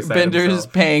 Bender's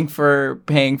paying for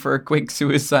a quick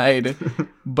suicide,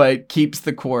 but keeps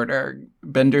the quarter.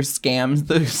 Bender scams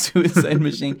the suicide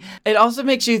machine. It also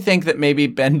makes you think that maybe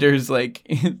Bender's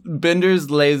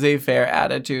laissez-faire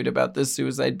attitude about this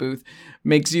suicide booth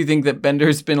makes you think that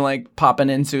Bender's been like popping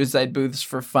in suicide booths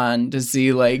for fun to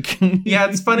see like. Yeah,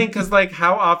 it's funny because like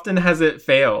how often has it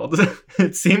failed?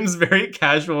 It seems very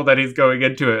casual that he's going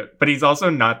into it, but he's also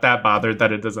not that bothered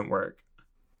that it doesn't work.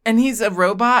 And he's a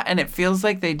robot, and it feels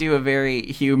like they do a very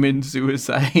human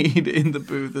suicide in the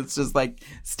booth. It's just like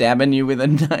stabbing you with a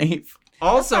knife.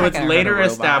 Also, it's later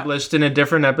established in a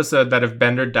different episode that if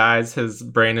Bender dies, his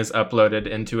brain is uploaded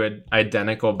into an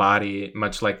identical body,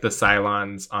 much like the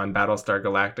Cylons on Battlestar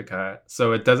Galactica.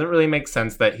 So it doesn't really make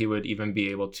sense that he would even be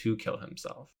able to kill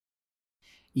himself.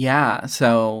 Yeah,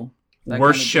 so...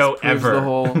 Worst show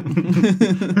ever.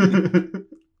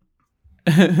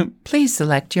 Please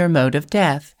select your mode of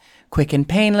death. Quick and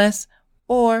painless,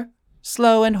 or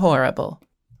slow and horrible.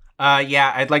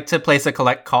 Yeah, I'd like to place a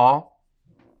collect call.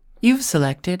 You've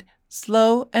selected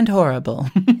slow and horrible.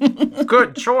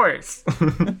 Good choice.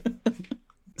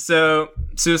 So,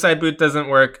 suicide booth doesn't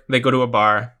work. They go to a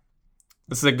bar.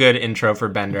 This is a good intro for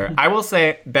Bender. I will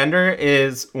say, Bender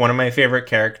is one of my favorite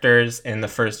characters in the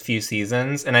first few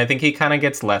seasons, and I think he kind of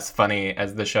gets less funny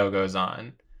as the show goes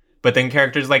on. But then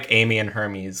characters like Amy and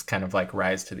Hermes kind of like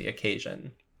rise to the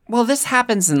occasion. Well, this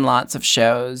happens in lots of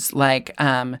shows. Like,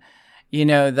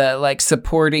 the like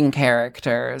supporting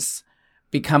characters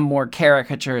become more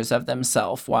caricatures of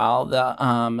themselves while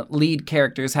the lead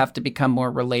characters have to become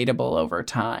more relatable over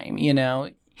time,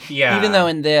 Yeah. Even though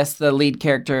in this, the lead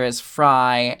character is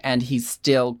Fry and he's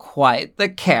still quite the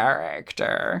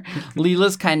character.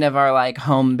 Leela's kind of our like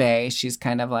home base. She's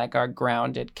kind of like our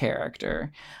grounded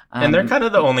character. And they're kind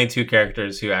of the only two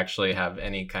characters who actually have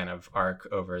any kind of arc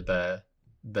over the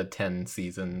 10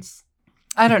 seasons.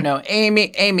 I don't know.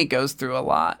 Amy goes through a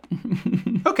lot.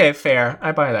 Okay, fair.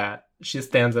 I buy that. She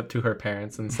stands up to her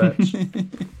parents and such.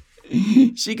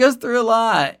 She goes through a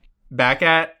lot. Back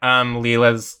at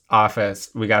Leela's office,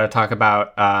 we got to talk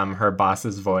about her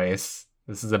boss's voice.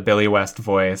 This is a Billy West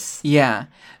voice. Yeah.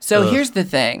 So here's the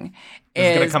thing.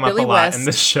 It's going to come Billy up a lot in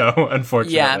this show,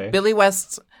 unfortunately. Yeah, Billy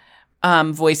West's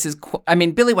voice is...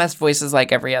 Billy West voices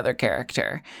like every other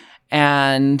character.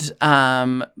 And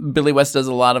Billy West does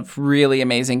a lot of really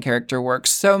amazing character work,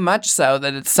 so much so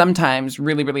that it's sometimes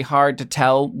really, really hard to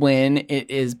tell when it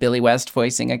is Billy West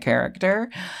voicing a character.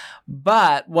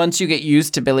 But once you get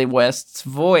used to Billy West's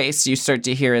voice, you start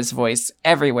to hear his voice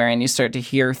everywhere, and you start to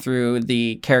hear through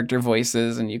the character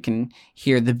voices, and you can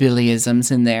hear the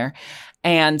Billyisms in there.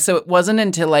 And so it wasn't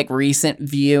until like recent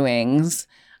viewings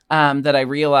that I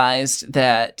realized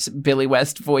that Billy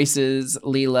West voices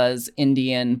Leela's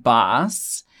Indian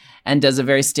boss and does a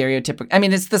very stereotypical...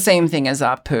 it's the same thing as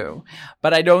Apu,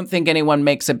 but I don't think anyone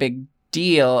makes a big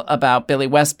deal about Billy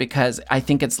West because I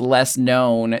think it's less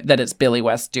known that it's Billy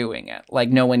West doing it. Like,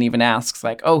 no one even asks,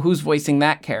 like, oh, who's voicing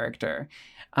that character?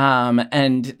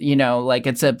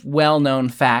 It's a well-known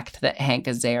fact that Hank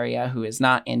Azaria, who is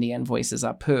not Indian, voices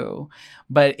Apu.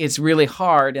 But it's really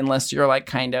hard unless you're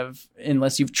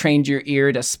unless you've trained your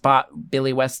ear to spot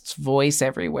Billy West's voice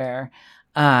everywhere.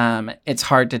 It's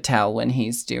hard to tell when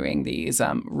he's doing these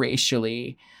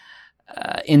racially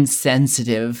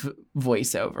insensitive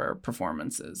voiceover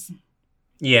performances.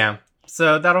 Yeah.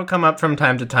 So that'll come up from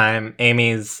time to time.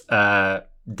 Amy's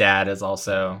dad is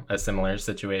also a similar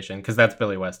situation because that's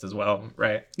Billy West as well,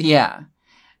 right? Yeah.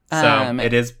 So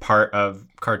it is part of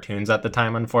cartoons at the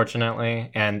time,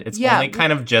 unfortunately, and it's only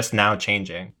kind of just now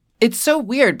changing. It's so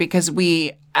weird because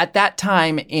we, at that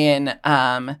time in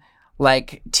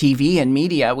TV and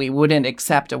media, we wouldn't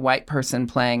accept a white person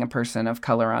playing a person of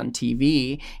color on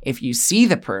TV if you see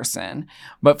the person.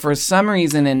 But for some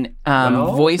reason in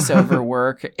voiceover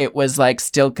work, it was like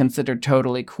still considered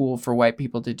totally cool for white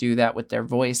people to do that with their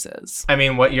voices.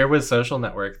 What year was Social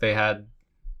Network? They had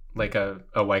like a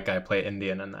white guy play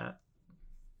Indian in that.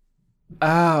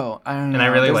 Oh, I don't know. And I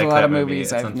really like that movie.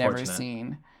 There's a lot of movies I've never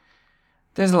seen.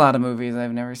 There's a lot of movies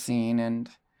I've never seen, and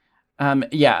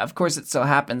of course it still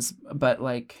happens, but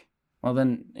it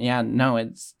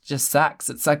just sucks.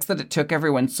 It sucks that it took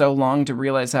everyone so long to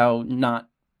realize how not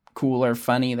cool or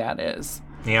funny that is.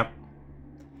 Yep.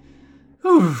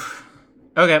 Whew.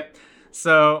 Okay,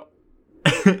 so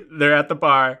they're at the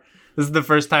bar. This is the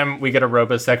first time we get a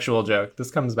robosexual joke.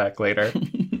 This comes back later.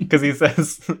 Because he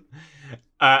says,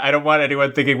 I don't want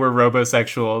anyone thinking we're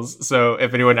robosexuals, so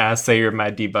if anyone asks, say you're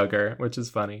my debugger, which is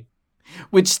funny.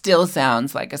 Which still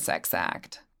sounds like a sex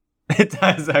act. It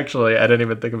does, actually. I didn't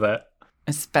even think of that.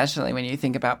 Especially when you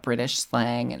think about British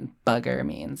slang and bugger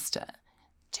means to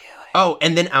do it. Oh,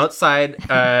 and then outside,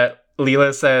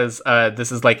 Leela says,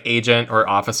 this is like agent or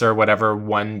officer, whatever,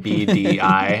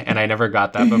 1BDI. And I never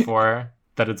got that before,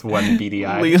 that it's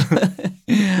 1BDI.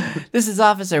 This is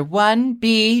officer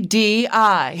 1BDI.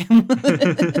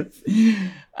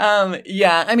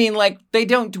 They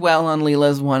don't dwell on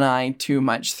Leela's one eye too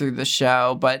much through the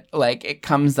show, but it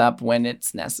comes up when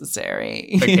it's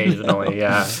necessary. Occasionally,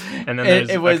 yeah. And then there's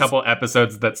a couple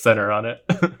episodes that center on it.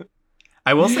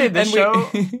 I will say this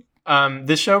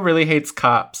show really hates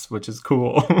cops, which is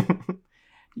cool.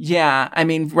 Yeah,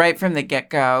 right from the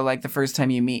get-go, the first time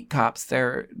you meet cops,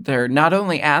 they're not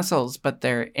only assholes, but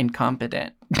they're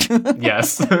incompetent.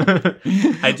 Yes.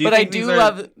 I do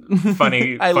love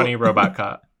funny robot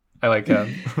cop. I like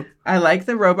him. I like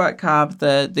the robot cop.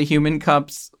 The human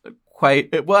cop's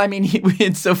quite well.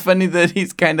 It's so funny that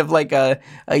he's kind of like a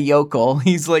yokel.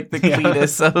 He's like the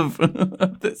Cletus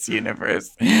of this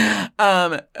universe.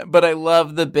 But I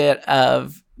love the bit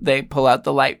of they pull out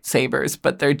the lightsabers,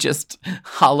 but they're just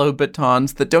hollow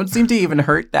batons that don't seem to even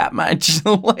hurt that much.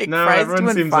 No,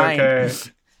 everyone seems fine. Okay.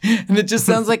 And it just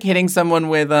sounds like hitting someone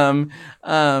with like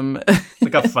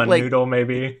a fun noodle,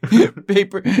 maybe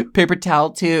paper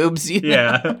towel tubes.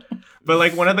 Yeah,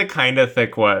 but one of the kind of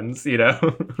thick ones,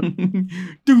 doof,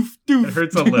 doof. It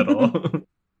hurts a little.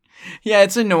 Yeah,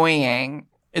 it's annoying.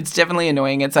 It's definitely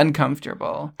annoying. It's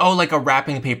uncomfortable. Oh, like a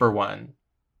wrapping paper one.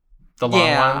 The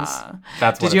long ones.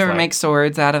 That's what Did you ever make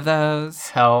swords out of those?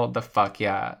 Hell the fuck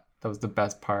yeah. That was the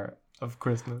best part of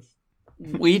Christmas.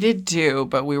 We did too,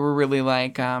 but we were really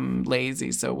like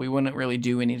lazy, so we wouldn't really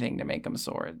do anything to make them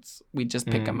swords. We'd just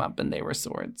pick them up and they were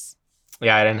swords.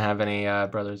 Yeah, I didn't have any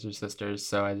brothers or sisters,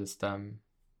 so I just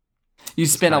you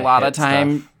spent a lot of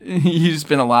time you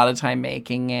spent a lot of time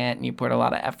making it, and you put a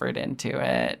lot of effort into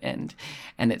it, and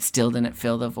it still didn't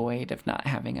fill the void of not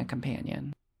having a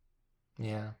companion.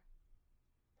 Yeah.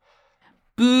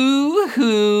 Boo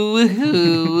hoo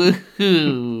hoo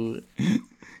hoo.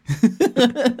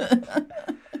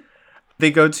 They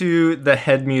go to the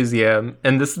Head Museum,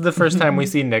 and this is the first time we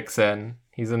see Nixon.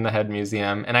 He's in the Head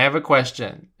Museum, and I have a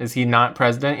question. Is he not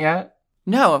president yet?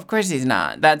 No, of course he's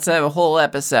not. That's a whole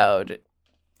episode.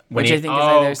 Which I think is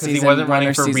either season he wasn't running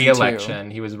or for re-election.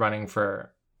 2. He was running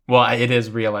for... Well, it is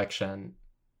re-election.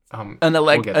 He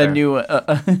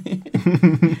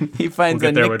finds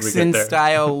a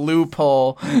Nixon-style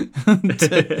loophole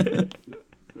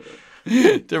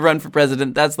to run for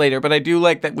president. That's later. But I do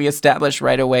like that we establish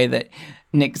right away that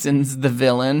Nixon's the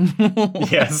villain.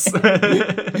 Yes.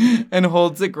 And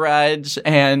holds a grudge.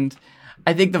 And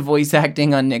I think the voice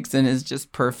acting on Nixon is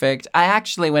just perfect. I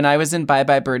actually, when I was in Bye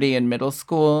Bye Birdie in middle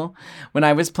school, when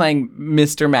I was playing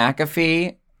Mr.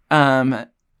 McAfee,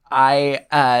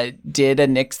 I did a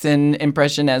Nixon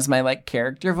impression as my like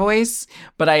character voice,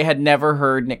 but I had never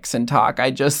heard Nixon talk. I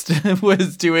just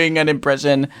was doing an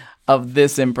impression of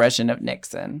this impression of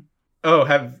Nixon. Oh,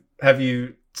 have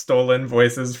you stolen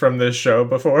voices from this show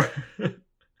before?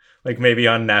 Like maybe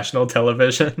on national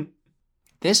television?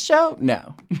 This show?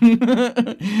 No.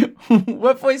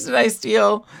 What voice did I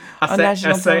steal on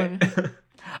national television?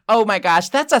 Oh my gosh,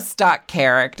 that's a stock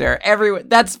character.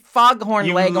 That's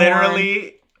Foghorn Leghorn. You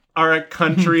literally are a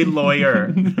country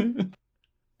lawyer.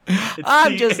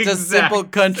 I'm just a simple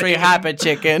country happy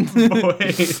chicken.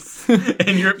 Voice.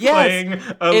 And you're playing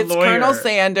a it's lawyer. Colonel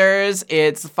Sanders.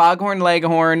 It's Foghorn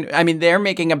Leghorn. I mean, they're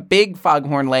making a big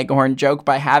Foghorn Leghorn joke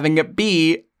by having it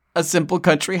be a simple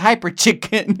country hyper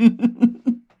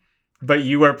chicken. But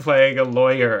you are playing a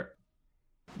lawyer.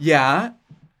 Yeah.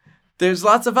 There's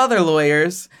lots of other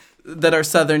lawyers that are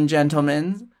Southern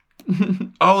gentlemen.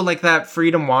 Oh, like that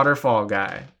Freedom Waterfall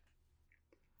guy.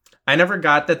 I never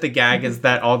got that the gag is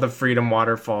that all the Freedom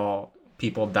Waterfall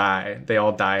people die. They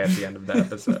all die at the end of the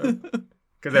episode.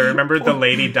 Because I remember the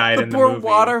lady died in the movie. Poor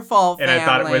Waterfall family. And I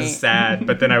thought it was sad.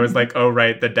 But then I was like, oh,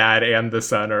 right, the dad and the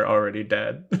son are already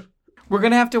dead. We're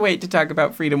going to have to wait to talk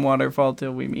about Freedom Waterfall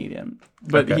till we meet him.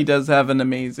 But He does have an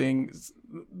amazing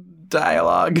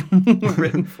dialogue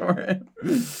written for it.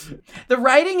 The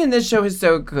writing in this show is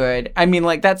so good. I mean,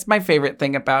 like, that's my favorite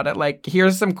thing about it. Like,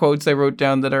 here's some quotes I wrote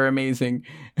down that are amazing.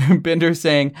 Bender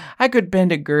saying, I could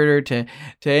bend a girder to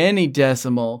any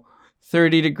decimal.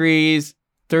 30 degrees,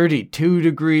 32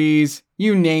 degrees,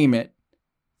 you name it.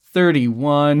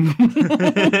 31.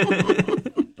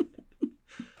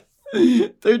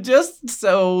 They're just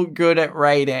so good at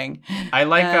writing. I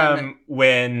like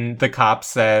when the cop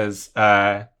says,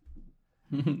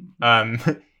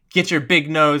 get your big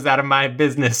nose out of my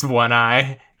business, One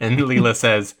Eye. And Leela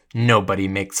says, nobody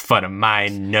makes fun of my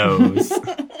nose.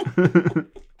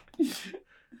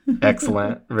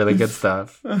 Excellent. Really good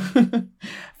stuff.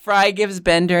 Fry gives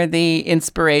Bender the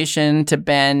inspiration to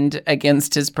bend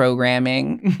against his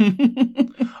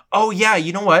programming. Oh, yeah.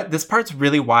 You know what? This part's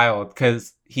really wild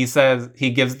because he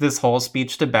gives this whole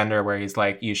speech to Bender where he's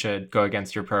like, you should go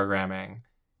against your programming.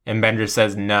 And Bender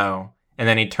says no. And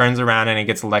then he turns around and he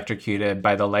gets electrocuted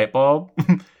by the light bulb.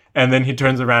 And then he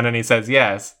turns around and he says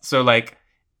yes. So, like,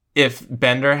 if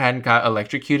Bender hadn't got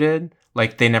electrocuted,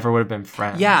 like, they never would have been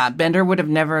friends. Yeah, Bender would have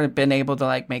never been able to,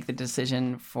 like, make the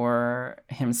decision for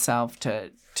himself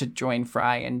to join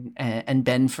Fry and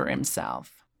bend for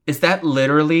himself. Is that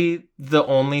literally the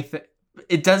only thing?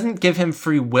 It doesn't give him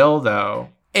free will, though.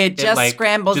 It just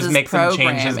scrambles his programming. Just makes him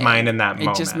change his mind in that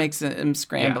moment. It just makes him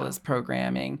scramble his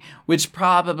programming, which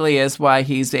probably is why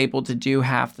he's able to do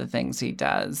half the things he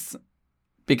does.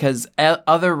 Because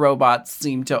other robots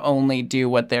seem to only do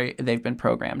what they've been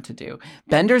programmed to do.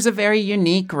 Bender's a very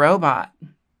unique robot.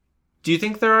 Do you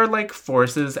think there are, like,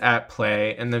 forces at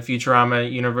play in the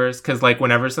Futurama universe? Because, like,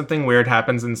 whenever something weird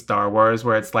happens in Star Wars,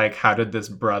 where it's like, how did this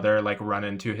brother, like, run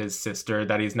into his sister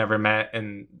that he's never met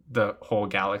in the whole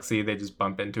galaxy? They just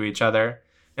bump into each other.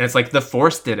 And it's like, the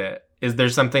Force did it. Is there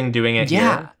something doing it here?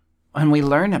 Yeah, and we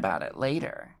learn about it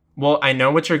later. Well, I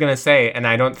know what you're going to say, and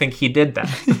I don't think he did that.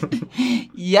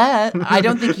 Yeah, I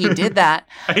don't think he did that.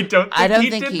 I don't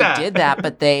think he did that,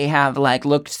 but they have like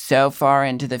looked so far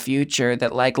into the future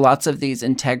that like lots of these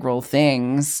integral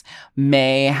things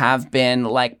may have been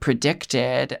like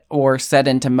predicted or set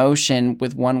into motion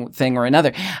with one thing or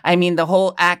another. I mean, the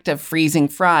whole act of freezing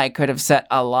Fry could have set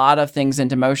a lot of things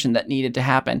into motion that needed to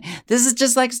happen. This is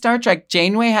just like Star Trek.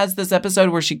 Janeway has this episode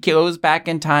where she goes back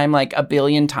in time like a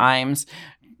billion times.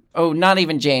 Oh, not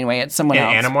even Janeway. It's someone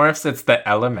else. In Animorphs, it's the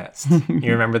Elemist.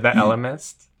 You remember the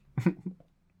Elemist?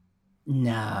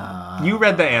 No. You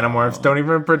read the Animorphs. Don't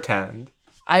even pretend.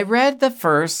 I read the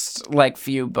first, like,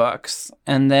 few books.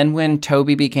 And then when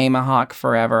Toby became a Hawk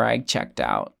forever, I checked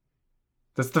out.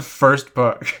 That's the first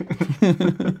book.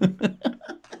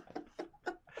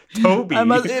 Toby.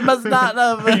 It must not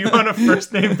have. Are you on a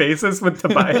first-name basis with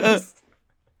Tobias?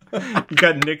 You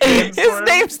got nicknames for him? His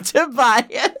name's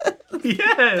Tobias.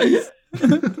 Yes.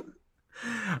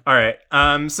 All right.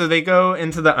 So they go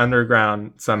into the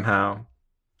underground somehow.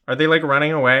 Are they like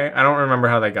running away? I don't remember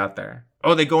how they got there.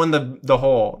 Oh, they go in the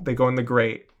hole. They go in the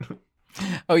grate.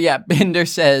 Oh yeah, Bender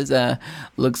says,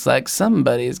 looks like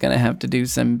somebody's gonna have to do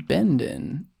some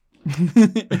bending.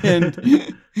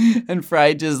 and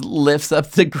Fry just lifts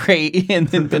up the grate, and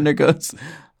then Bender goes,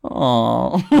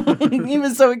 "Oh, he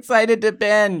was so excited to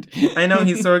bend." I know,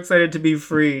 he's so excited to be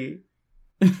free.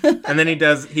 And then he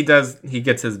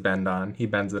gets his bend on. He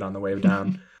bends it on the way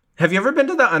down. Have you ever been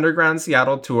to the Underground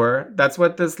Seattle tour? That's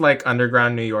what this like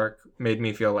Underground New York made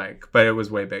me feel like, but it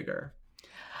was way bigger.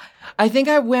 I think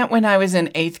I went when I was in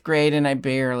 8th grade and I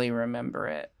barely remember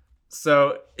it.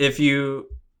 So if you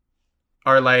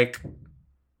are like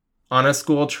on a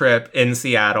school trip in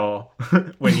Seattle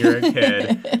when you're a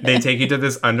kid, they take you to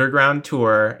this underground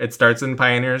tour. It starts in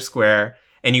Pioneer Square.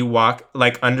 And you walk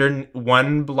like under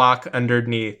one block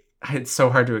underneath. It's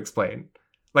so hard to explain.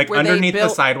 Like where underneath the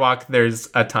sidewalk, there's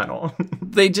a tunnel.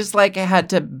 They just like had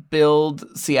to build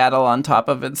Seattle on top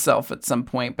of itself at some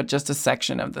point, but just a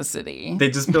section of the city. They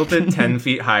just built it 10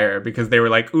 feet higher because they were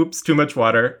like, oops, too much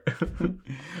water.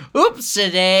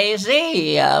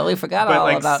 Oops-a-daisy. We forgot but all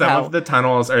like about some of the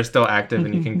tunnels are still active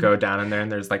and you can go down in there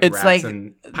and there's like it's rats like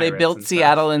and they built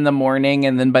Seattle in the morning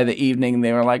and then by the evening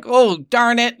they were like, oh,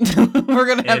 darn it. We're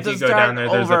going to have to start down there,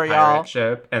 over, there's a pirate y'all.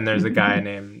 ship and there's a guy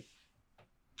named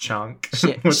Chunk.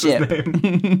 What's his name?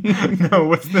 No,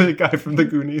 what's the guy from the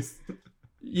Goonies?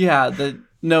 Yeah,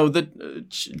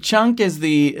 Chunk is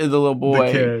the little boy.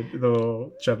 The kid, the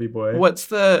little chubby boy. What's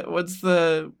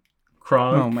the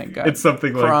Kronk? Oh my god. It's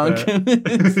something like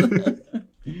that.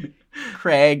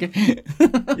 Craig.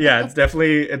 Yeah,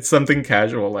 it's something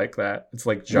casual like that. It's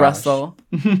like Josh. Russell.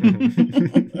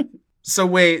 So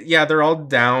wait, yeah, they're all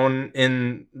down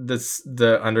in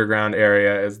the underground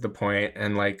area is the point,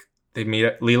 and like they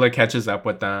meet. Leela catches up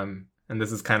with them, and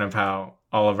this is kind of how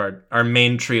all of our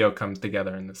main trio comes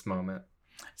together in this moment.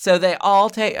 So they all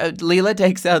take. Leela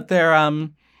takes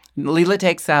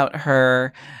out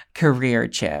her career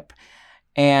chip,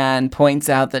 and points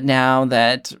out that now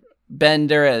that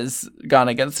Bender has gone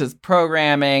against his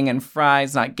programming, and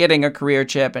Fry's not getting a career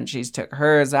chip, and she's took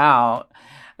hers out,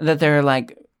 that they're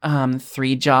like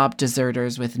 3 job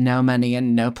deserters with no money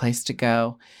and no place to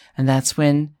go, and that's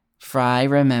when Fry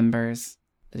remembers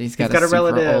that he's got a super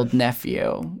relative. Old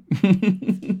nephew.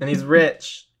 And he's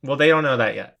rich. Well, they don't know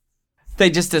that yet.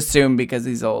 They just assume because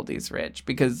he's old, he's rich.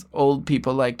 Because old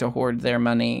people like to hoard their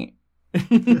money.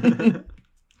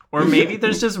 Or maybe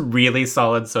there's just really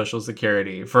solid social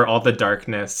security for all the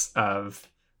darkness of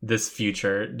this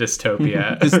future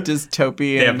dystopia. This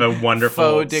dystopian. They have a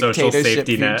wonderful social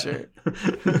safety net.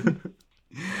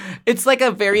 It's like a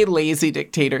very lazy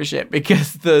dictatorship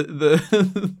because the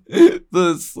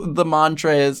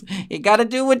mantra is you gotta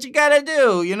do what you gotta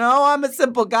do. You know, I'm a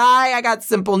simple guy. I got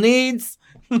simple needs.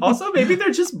 Also, maybe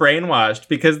they're just brainwashed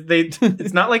because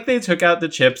it's not like they took out the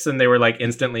chips and they were like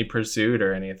instantly pursued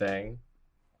or anything.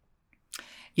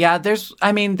 Yeah, there's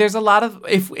a lot of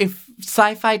if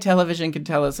sci-fi television can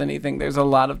tell us anything, there's a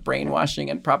lot of brainwashing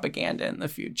and propaganda in the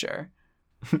future.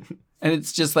 And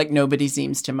it's just like nobody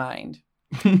seems to mind.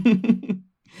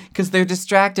 Because they're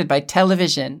distracted by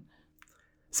television.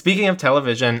 Speaking of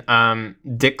television,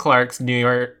 Dick Clark's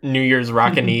New Year's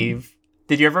Rockin' Eve.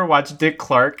 Did you ever watch Dick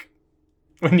Clark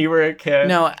when you were a kid?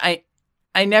 No,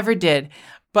 I never did.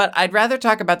 But I'd rather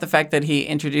talk about the fact that he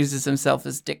introduces himself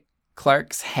as Dick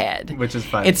Clark's head. Which is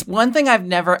funny. It's one thing I've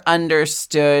never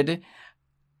understood.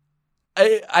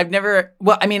 I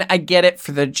get it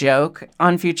for the joke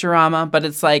on Futurama, but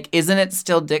it's like, isn't it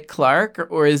still Dick Clark,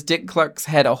 or is Dick Clark's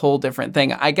head a whole different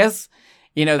thing? I guess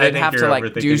You know, they'd have to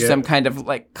like do some kind of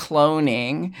like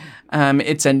cloning.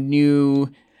 It's a new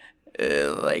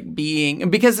like being,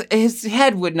 because his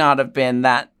head would not have been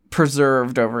that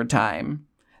preserved over time.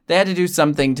 They had to do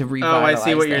something to revitalize. Oh, I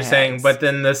see what you're heads. saying. But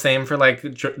then the same for like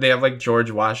they have like George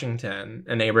Washington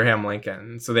and Abraham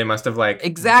Lincoln, so they must have like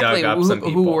exactly dug up some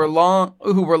people who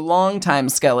were long time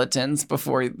skeletons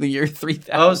before the year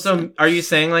 3000. Oh, so are you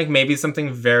saying like maybe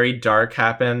something very dark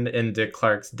happened in Dick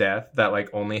Clark's death that like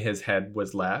only his head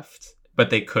was left, but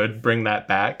they could bring that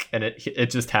back and it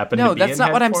just happened? No, to be that's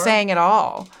not what I'm saying at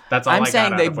all. That's all I'm I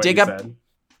saying got they out of what dig you up. said.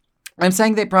 I'm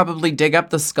saying they probably dig up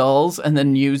the skulls and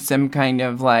then use some kind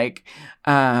of like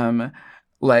time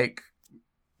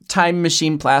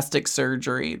machine plastic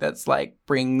surgery that's like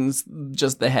brings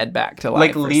just the head back to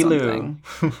life. Like Lilu.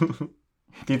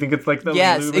 Do you think it's like the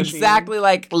yes, Lilu exactly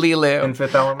like Lilu in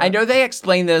Fifth Element? I know they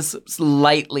explain this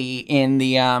slightly in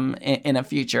the in a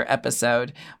future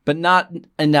episode, but not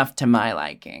enough to my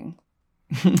liking.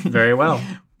 Very well.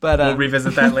 But we'll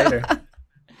revisit that later.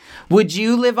 Would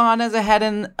you live on as a head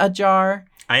in a jar?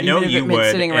 I know you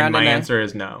would, and my answer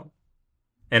is no.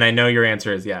 And I know your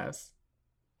answer is yes.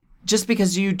 Just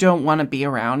because you don't want to be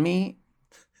around me?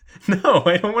 No,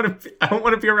 I don't want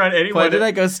to be around anyone. Why did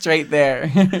I go straight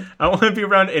there? I don't want to be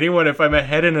around anyone if I'm a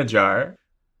head in a jar.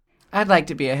 I'd like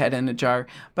to be a head in a jar,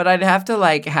 but I'd have to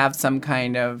like have some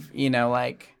kind of, you know,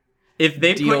 like if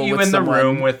they put you in the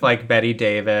room with like Betty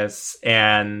Davis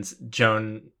and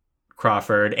Joan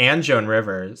Crawford and Joan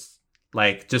Rivers,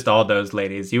 like just all those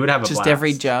ladies, you would have a just blast.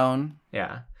 Every Joan.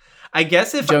 Yeah. I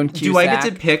guess if Joan do I get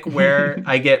to pick where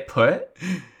I get put?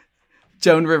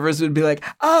 Joan Rivers would be like,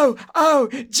 oh,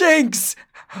 Jinx,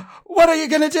 what are you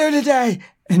going to do today?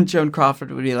 And Joan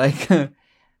Crawford would be like,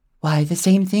 why, the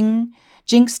same thing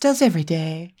Jinx does every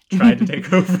day. Try to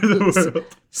take over the world.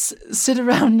 Sit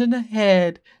around in a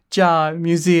head jar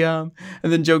museum.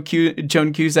 And then Joan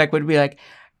Cusack would be like,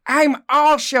 I'm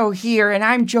also here, and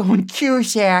I'm Joan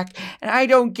Cusack, and I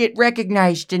don't get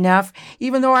recognized enough,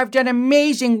 even though I've done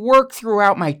amazing work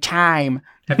throughout my time.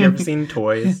 Have you ever seen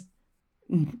Toys?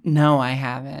 No, I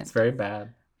haven't. It's very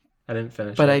bad. I didn't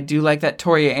finish but it. I do like that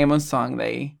Tori Amos song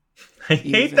I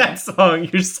hate that song.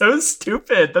 You're so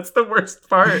stupid. That's the worst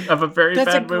part of a very bad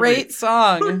movie. That's a great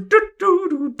song.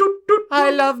 I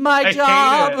love my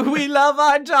job. We love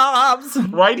our jobs.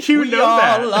 Why do you know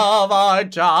that? We all love our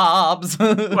jobs.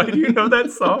 Why do you know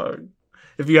that song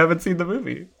if you haven't seen the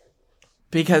movie?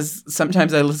 Because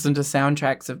sometimes I listen to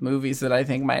soundtracks of movies that I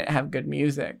think might have good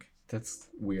music. That's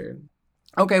weird.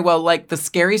 Okay, well, like the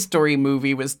Scary Story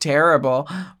movie was terrible,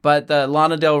 but the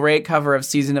Lana Del Rey cover of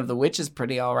Season of the Witch is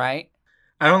pretty all right.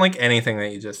 I don't like anything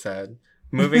that you just said.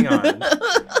 Moving on.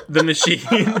 The machine.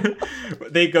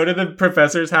 They go to the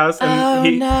professor's house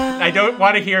and no. I don't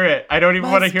want to hear it. I don't even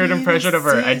want to hear an impression of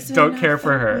her. I don't care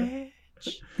for her.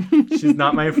 She's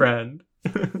not my friend.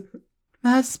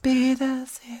 Must be the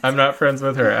season. I'm not friends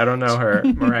with her. I don't know her.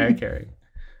 Mariah Carey.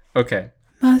 Okay.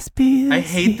 Must be the I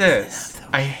hate this.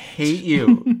 I hate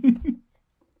you.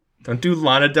 Don't do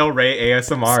Lana Del Rey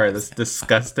ASMR. That's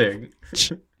disgusting.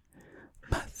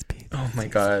 Must be Oh my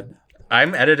god.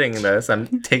 I'm editing this.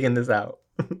 I'm taking this out.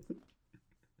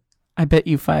 I bet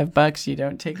you $5 you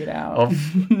don't take it out.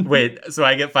 Wait, so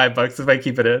I get $5 if I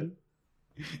keep it in?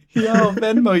 Yeah, I'll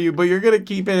Venmo you, but you're going to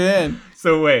keep it in.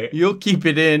 So wait. You'll keep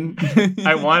it in.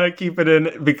 I want to keep it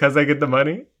in because I get the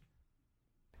money?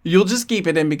 You'll just keep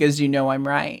it in because you know I'm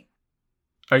right.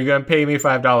 Are you going to pay me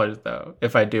 $5 though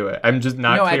if I do it? I'm just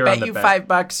not clear on the bet. No, I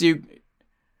bet you $5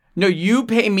 No, you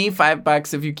pay me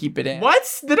 $5 if you keep it in.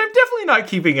 What? Then I'm definitely not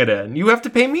keeping it in. You have to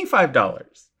pay me $5.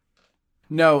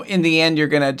 No, in the end, you're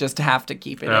going to just have to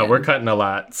keep it in. We're cutting a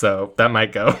lot, so that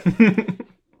might go.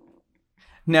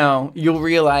 No, you'll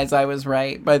realize I was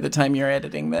right by the time you're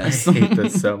editing this. I hate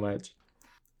this so much.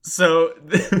 So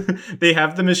they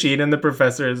have the machine in the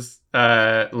professor's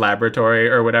laboratory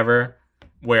or whatever,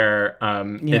 where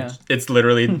it's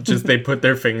literally just they put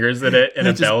their fingers in it and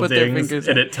a bell dings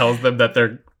and it tells them that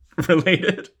they're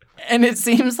related. And it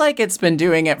seems like it's been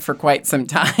doing it for quite some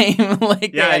time.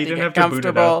 Like yeah, you didn't have to boot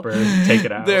it up or take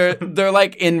it out. They're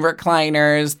like in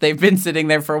recliners. They've been sitting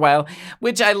there for a while.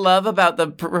 Which I love about the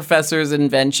professor's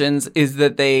inventions is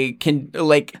that they can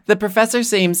the professor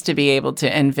seems to be able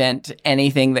to invent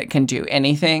anything that can do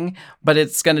anything, but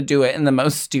it's going to do it in the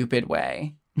most stupid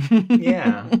way.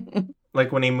 Yeah.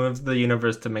 Like when he moves the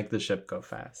universe to make the ship go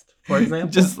fast, for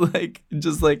example. just like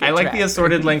I like the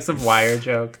assorted lengths of wire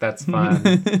joke. That's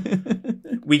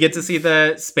fun. We get to see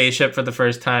the spaceship for the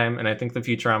first time, and I think the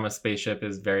Futurama spaceship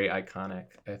is very iconic.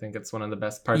 I think it's one of the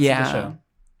best parts of the show.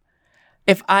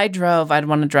 If I drove, I'd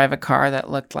want to drive a car that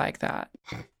looked like that.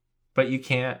 but you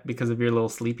can't because of your little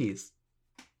sleepies.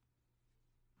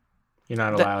 You're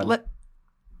not allowed.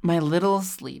 My little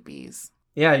sleepies.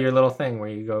 Yeah, your little thing where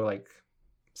you go like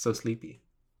so sleepy.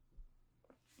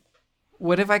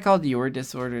 What if I called your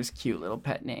disorders cute little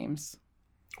pet names?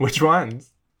 Which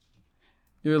ones?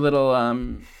 Your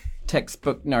little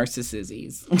textbook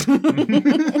narcissises.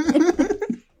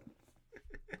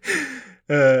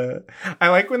 I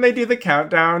like when they do the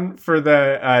countdown for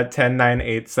the 10, 9,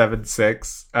 8, 7,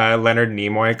 6. Leonard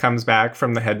Nimoy comes back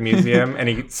from the Head Museum and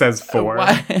he says 4.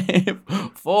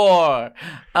 4.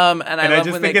 And I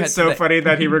just think it's so funny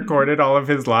that he recorded all of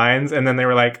his lines and then they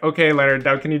were like, okay, Leonard,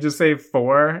 now can you just say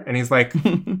 4? And he's like,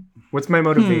 what's my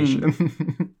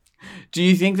motivation? Do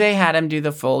you think they had him do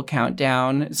the full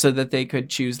countdown so that they could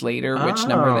choose later which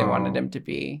number they wanted him to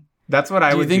be? That's what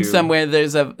I would do. Do you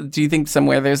think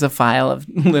somewhere there's a file of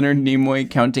Leonard Nimoy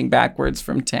counting backwards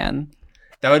from 10?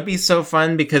 That would be so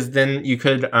fun because then you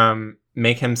could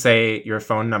make him say your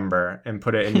phone number and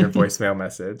put it in your voicemail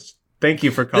message. Thank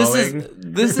you for calling.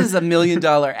 This is $1 million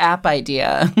app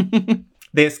idea.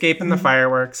 They escape in the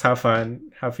fireworks. How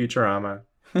fun. How Futurama.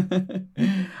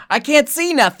 I can't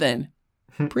see nothing.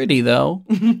 Pretty, though.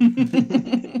 They're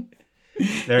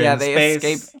in space.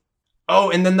 Escape. Oh,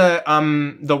 and then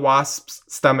the wasp's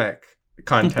stomach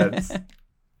contents.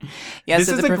 Yeah, this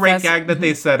is a great gag that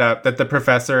they set up, that the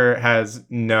professor has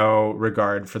no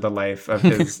regard for the life of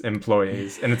his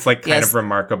employees. And it's like kind of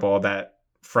remarkable that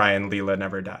Fry and Leela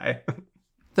never die.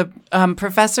 The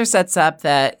professor sets up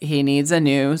that he needs a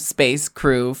new space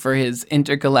crew for his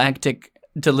intergalactic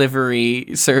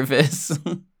delivery service.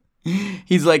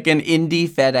 He's like an indie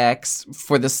FedEx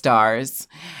for the stars.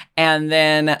 And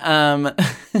then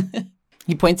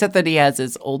he points out that he has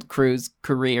his old crew's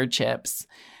career chips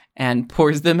and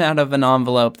pours them out of an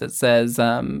envelope that says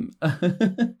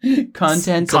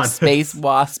contents of Space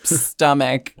Wasp's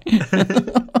stomach.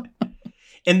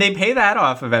 And they pay that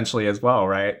off eventually as well,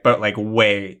 right? But like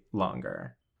way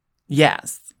longer.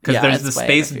 Yes. Because there's the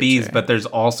Space Bees, but there's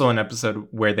also an episode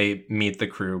where they meet the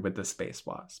crew with the Space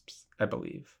Wasps, I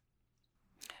believe.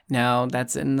 No,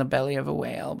 that's in the belly of a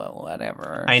whale, but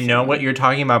whatever. I know what you're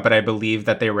talking about, but I believe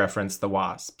that they reference the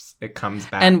wasps. It comes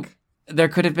back. And there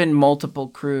could have been multiple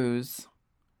crews.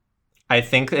 I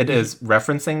think it is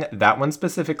referencing that one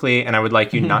specifically, and I would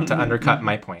like you not to undercut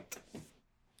my point.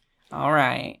 All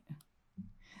right.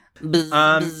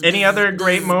 Any other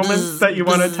great moments that you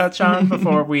want to touch on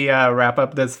before we wrap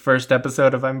up this first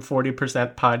episode of I'm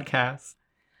 40% podcast?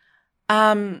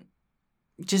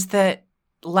 Just that,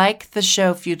 like the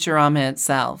show Futurama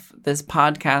itself, this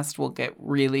podcast will get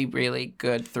really, really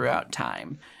good throughout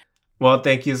time. Well,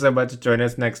 thank you so much. Join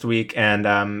us next week and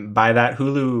buy that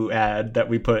Hulu ad that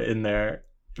we put in there.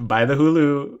 Buy the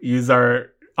Hulu. Use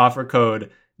our offer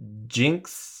code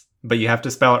JINX, but you have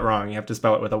to spell it wrong. You have to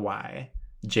spell it with a Y.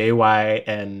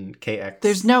 JYNKX.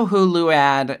 There's no Hulu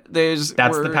ad. That's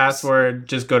words. The password.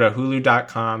 Just go to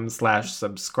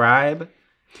hulu.com/subscribe.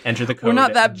 Enter the code. We're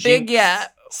not that big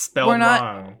yet. Spelled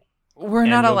wrong. We're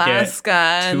not Alaska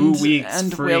and 2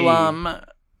 weeks free. Willem.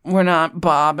 We're not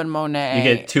Bob and Monet. You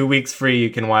get 2 weeks free.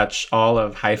 You can watch all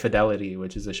of High Fidelity,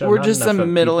 which is a show. We're just a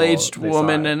middle-aged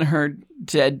woman and her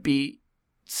deadbeat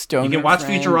stoner. You can watch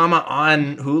friend. Futurama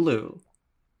on Hulu.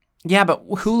 Yeah, but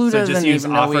Hulu doesn't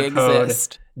even know we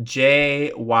exist.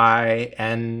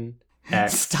 JYNX.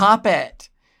 Stop it.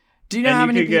 Do you know how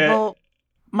many people...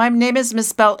 My name is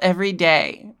misspelled every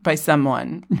day by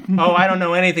someone. Oh, I don't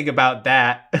know anything about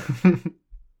that.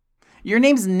 Your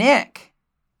name's Nick.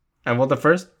 And well, the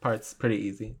first part's pretty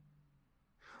easy.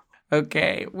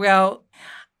 Okay, well,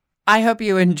 I hope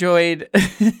you enjoyed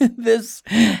this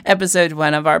episode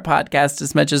 1 of our podcast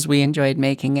as much as we enjoyed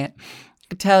making it.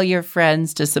 Tell your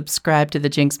friends to subscribe to the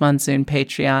Jinx Monsoon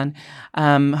Patreon.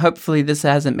 Hopefully this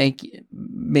hasn't made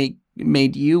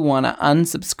you want to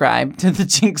unsubscribe to the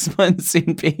Jinx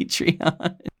Monsoon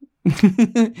Patreon.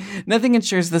 Nothing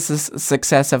ensures the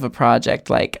success of a project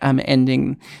like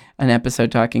ending an episode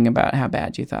talking about how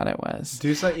bad you thought it was.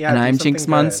 And I'm Jinx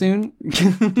Monsoon.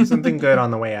 Do something good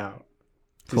on the way out.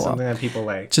 Do something that people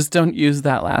like. Just don't use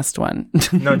that last one.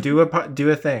 No, do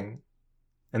a thing.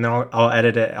 And then I'll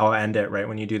edit it. I'll end it right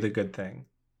when you do the good thing.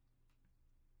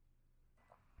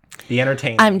 Be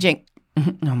entertaining. I'm Jinx.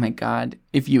 Oh my God.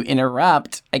 If you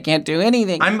interrupt, I can't do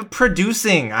anything. I'm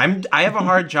producing. I have a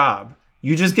hard job.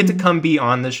 You just get to come be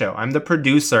on the show. I'm the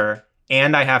producer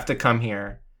and I have to come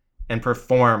here and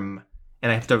perform.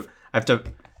 And I have to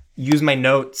use my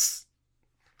notes.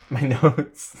 My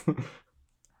notes.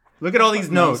 Look at all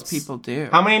these notes. Most people do.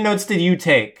 How many notes did you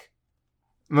take?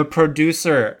 I'm a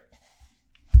producer.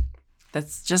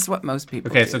 That's just what most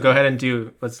people do. Okay, so go ahead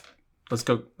and let's Let's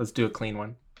go. Let's do a clean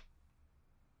one.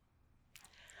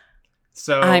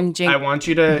 So I want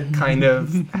you to kind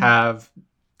of have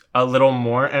a little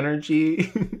more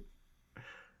energy,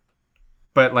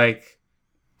 but like,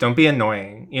 don't be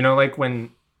annoying. You know, like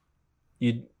when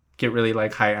you get really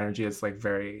like high energy, it's like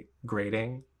very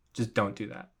grating. Just don't do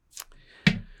that.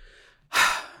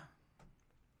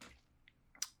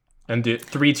 And do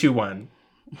 3, 2, 1,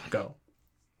 go.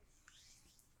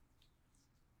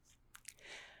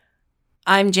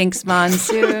 I'm Jinx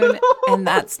Monsoon, and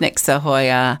that's Nick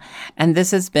Sahoya, and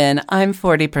this has been I'm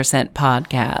 40%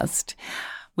 Podcast.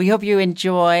 We hope you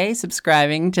enjoy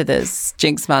subscribing to this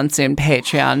Jinx Monsoon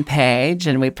Patreon page,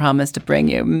 and we promise to bring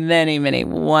you many, many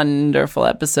wonderful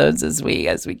episodes as we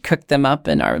cook them up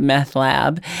in our meth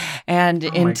lab. And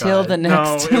until the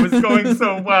next... No, it was going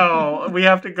so well. We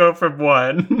have to go from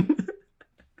 1.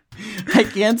 I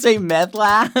can't say meth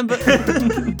lab.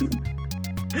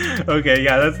 Okay,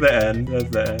 yeah, that's the end. That's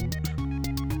the end.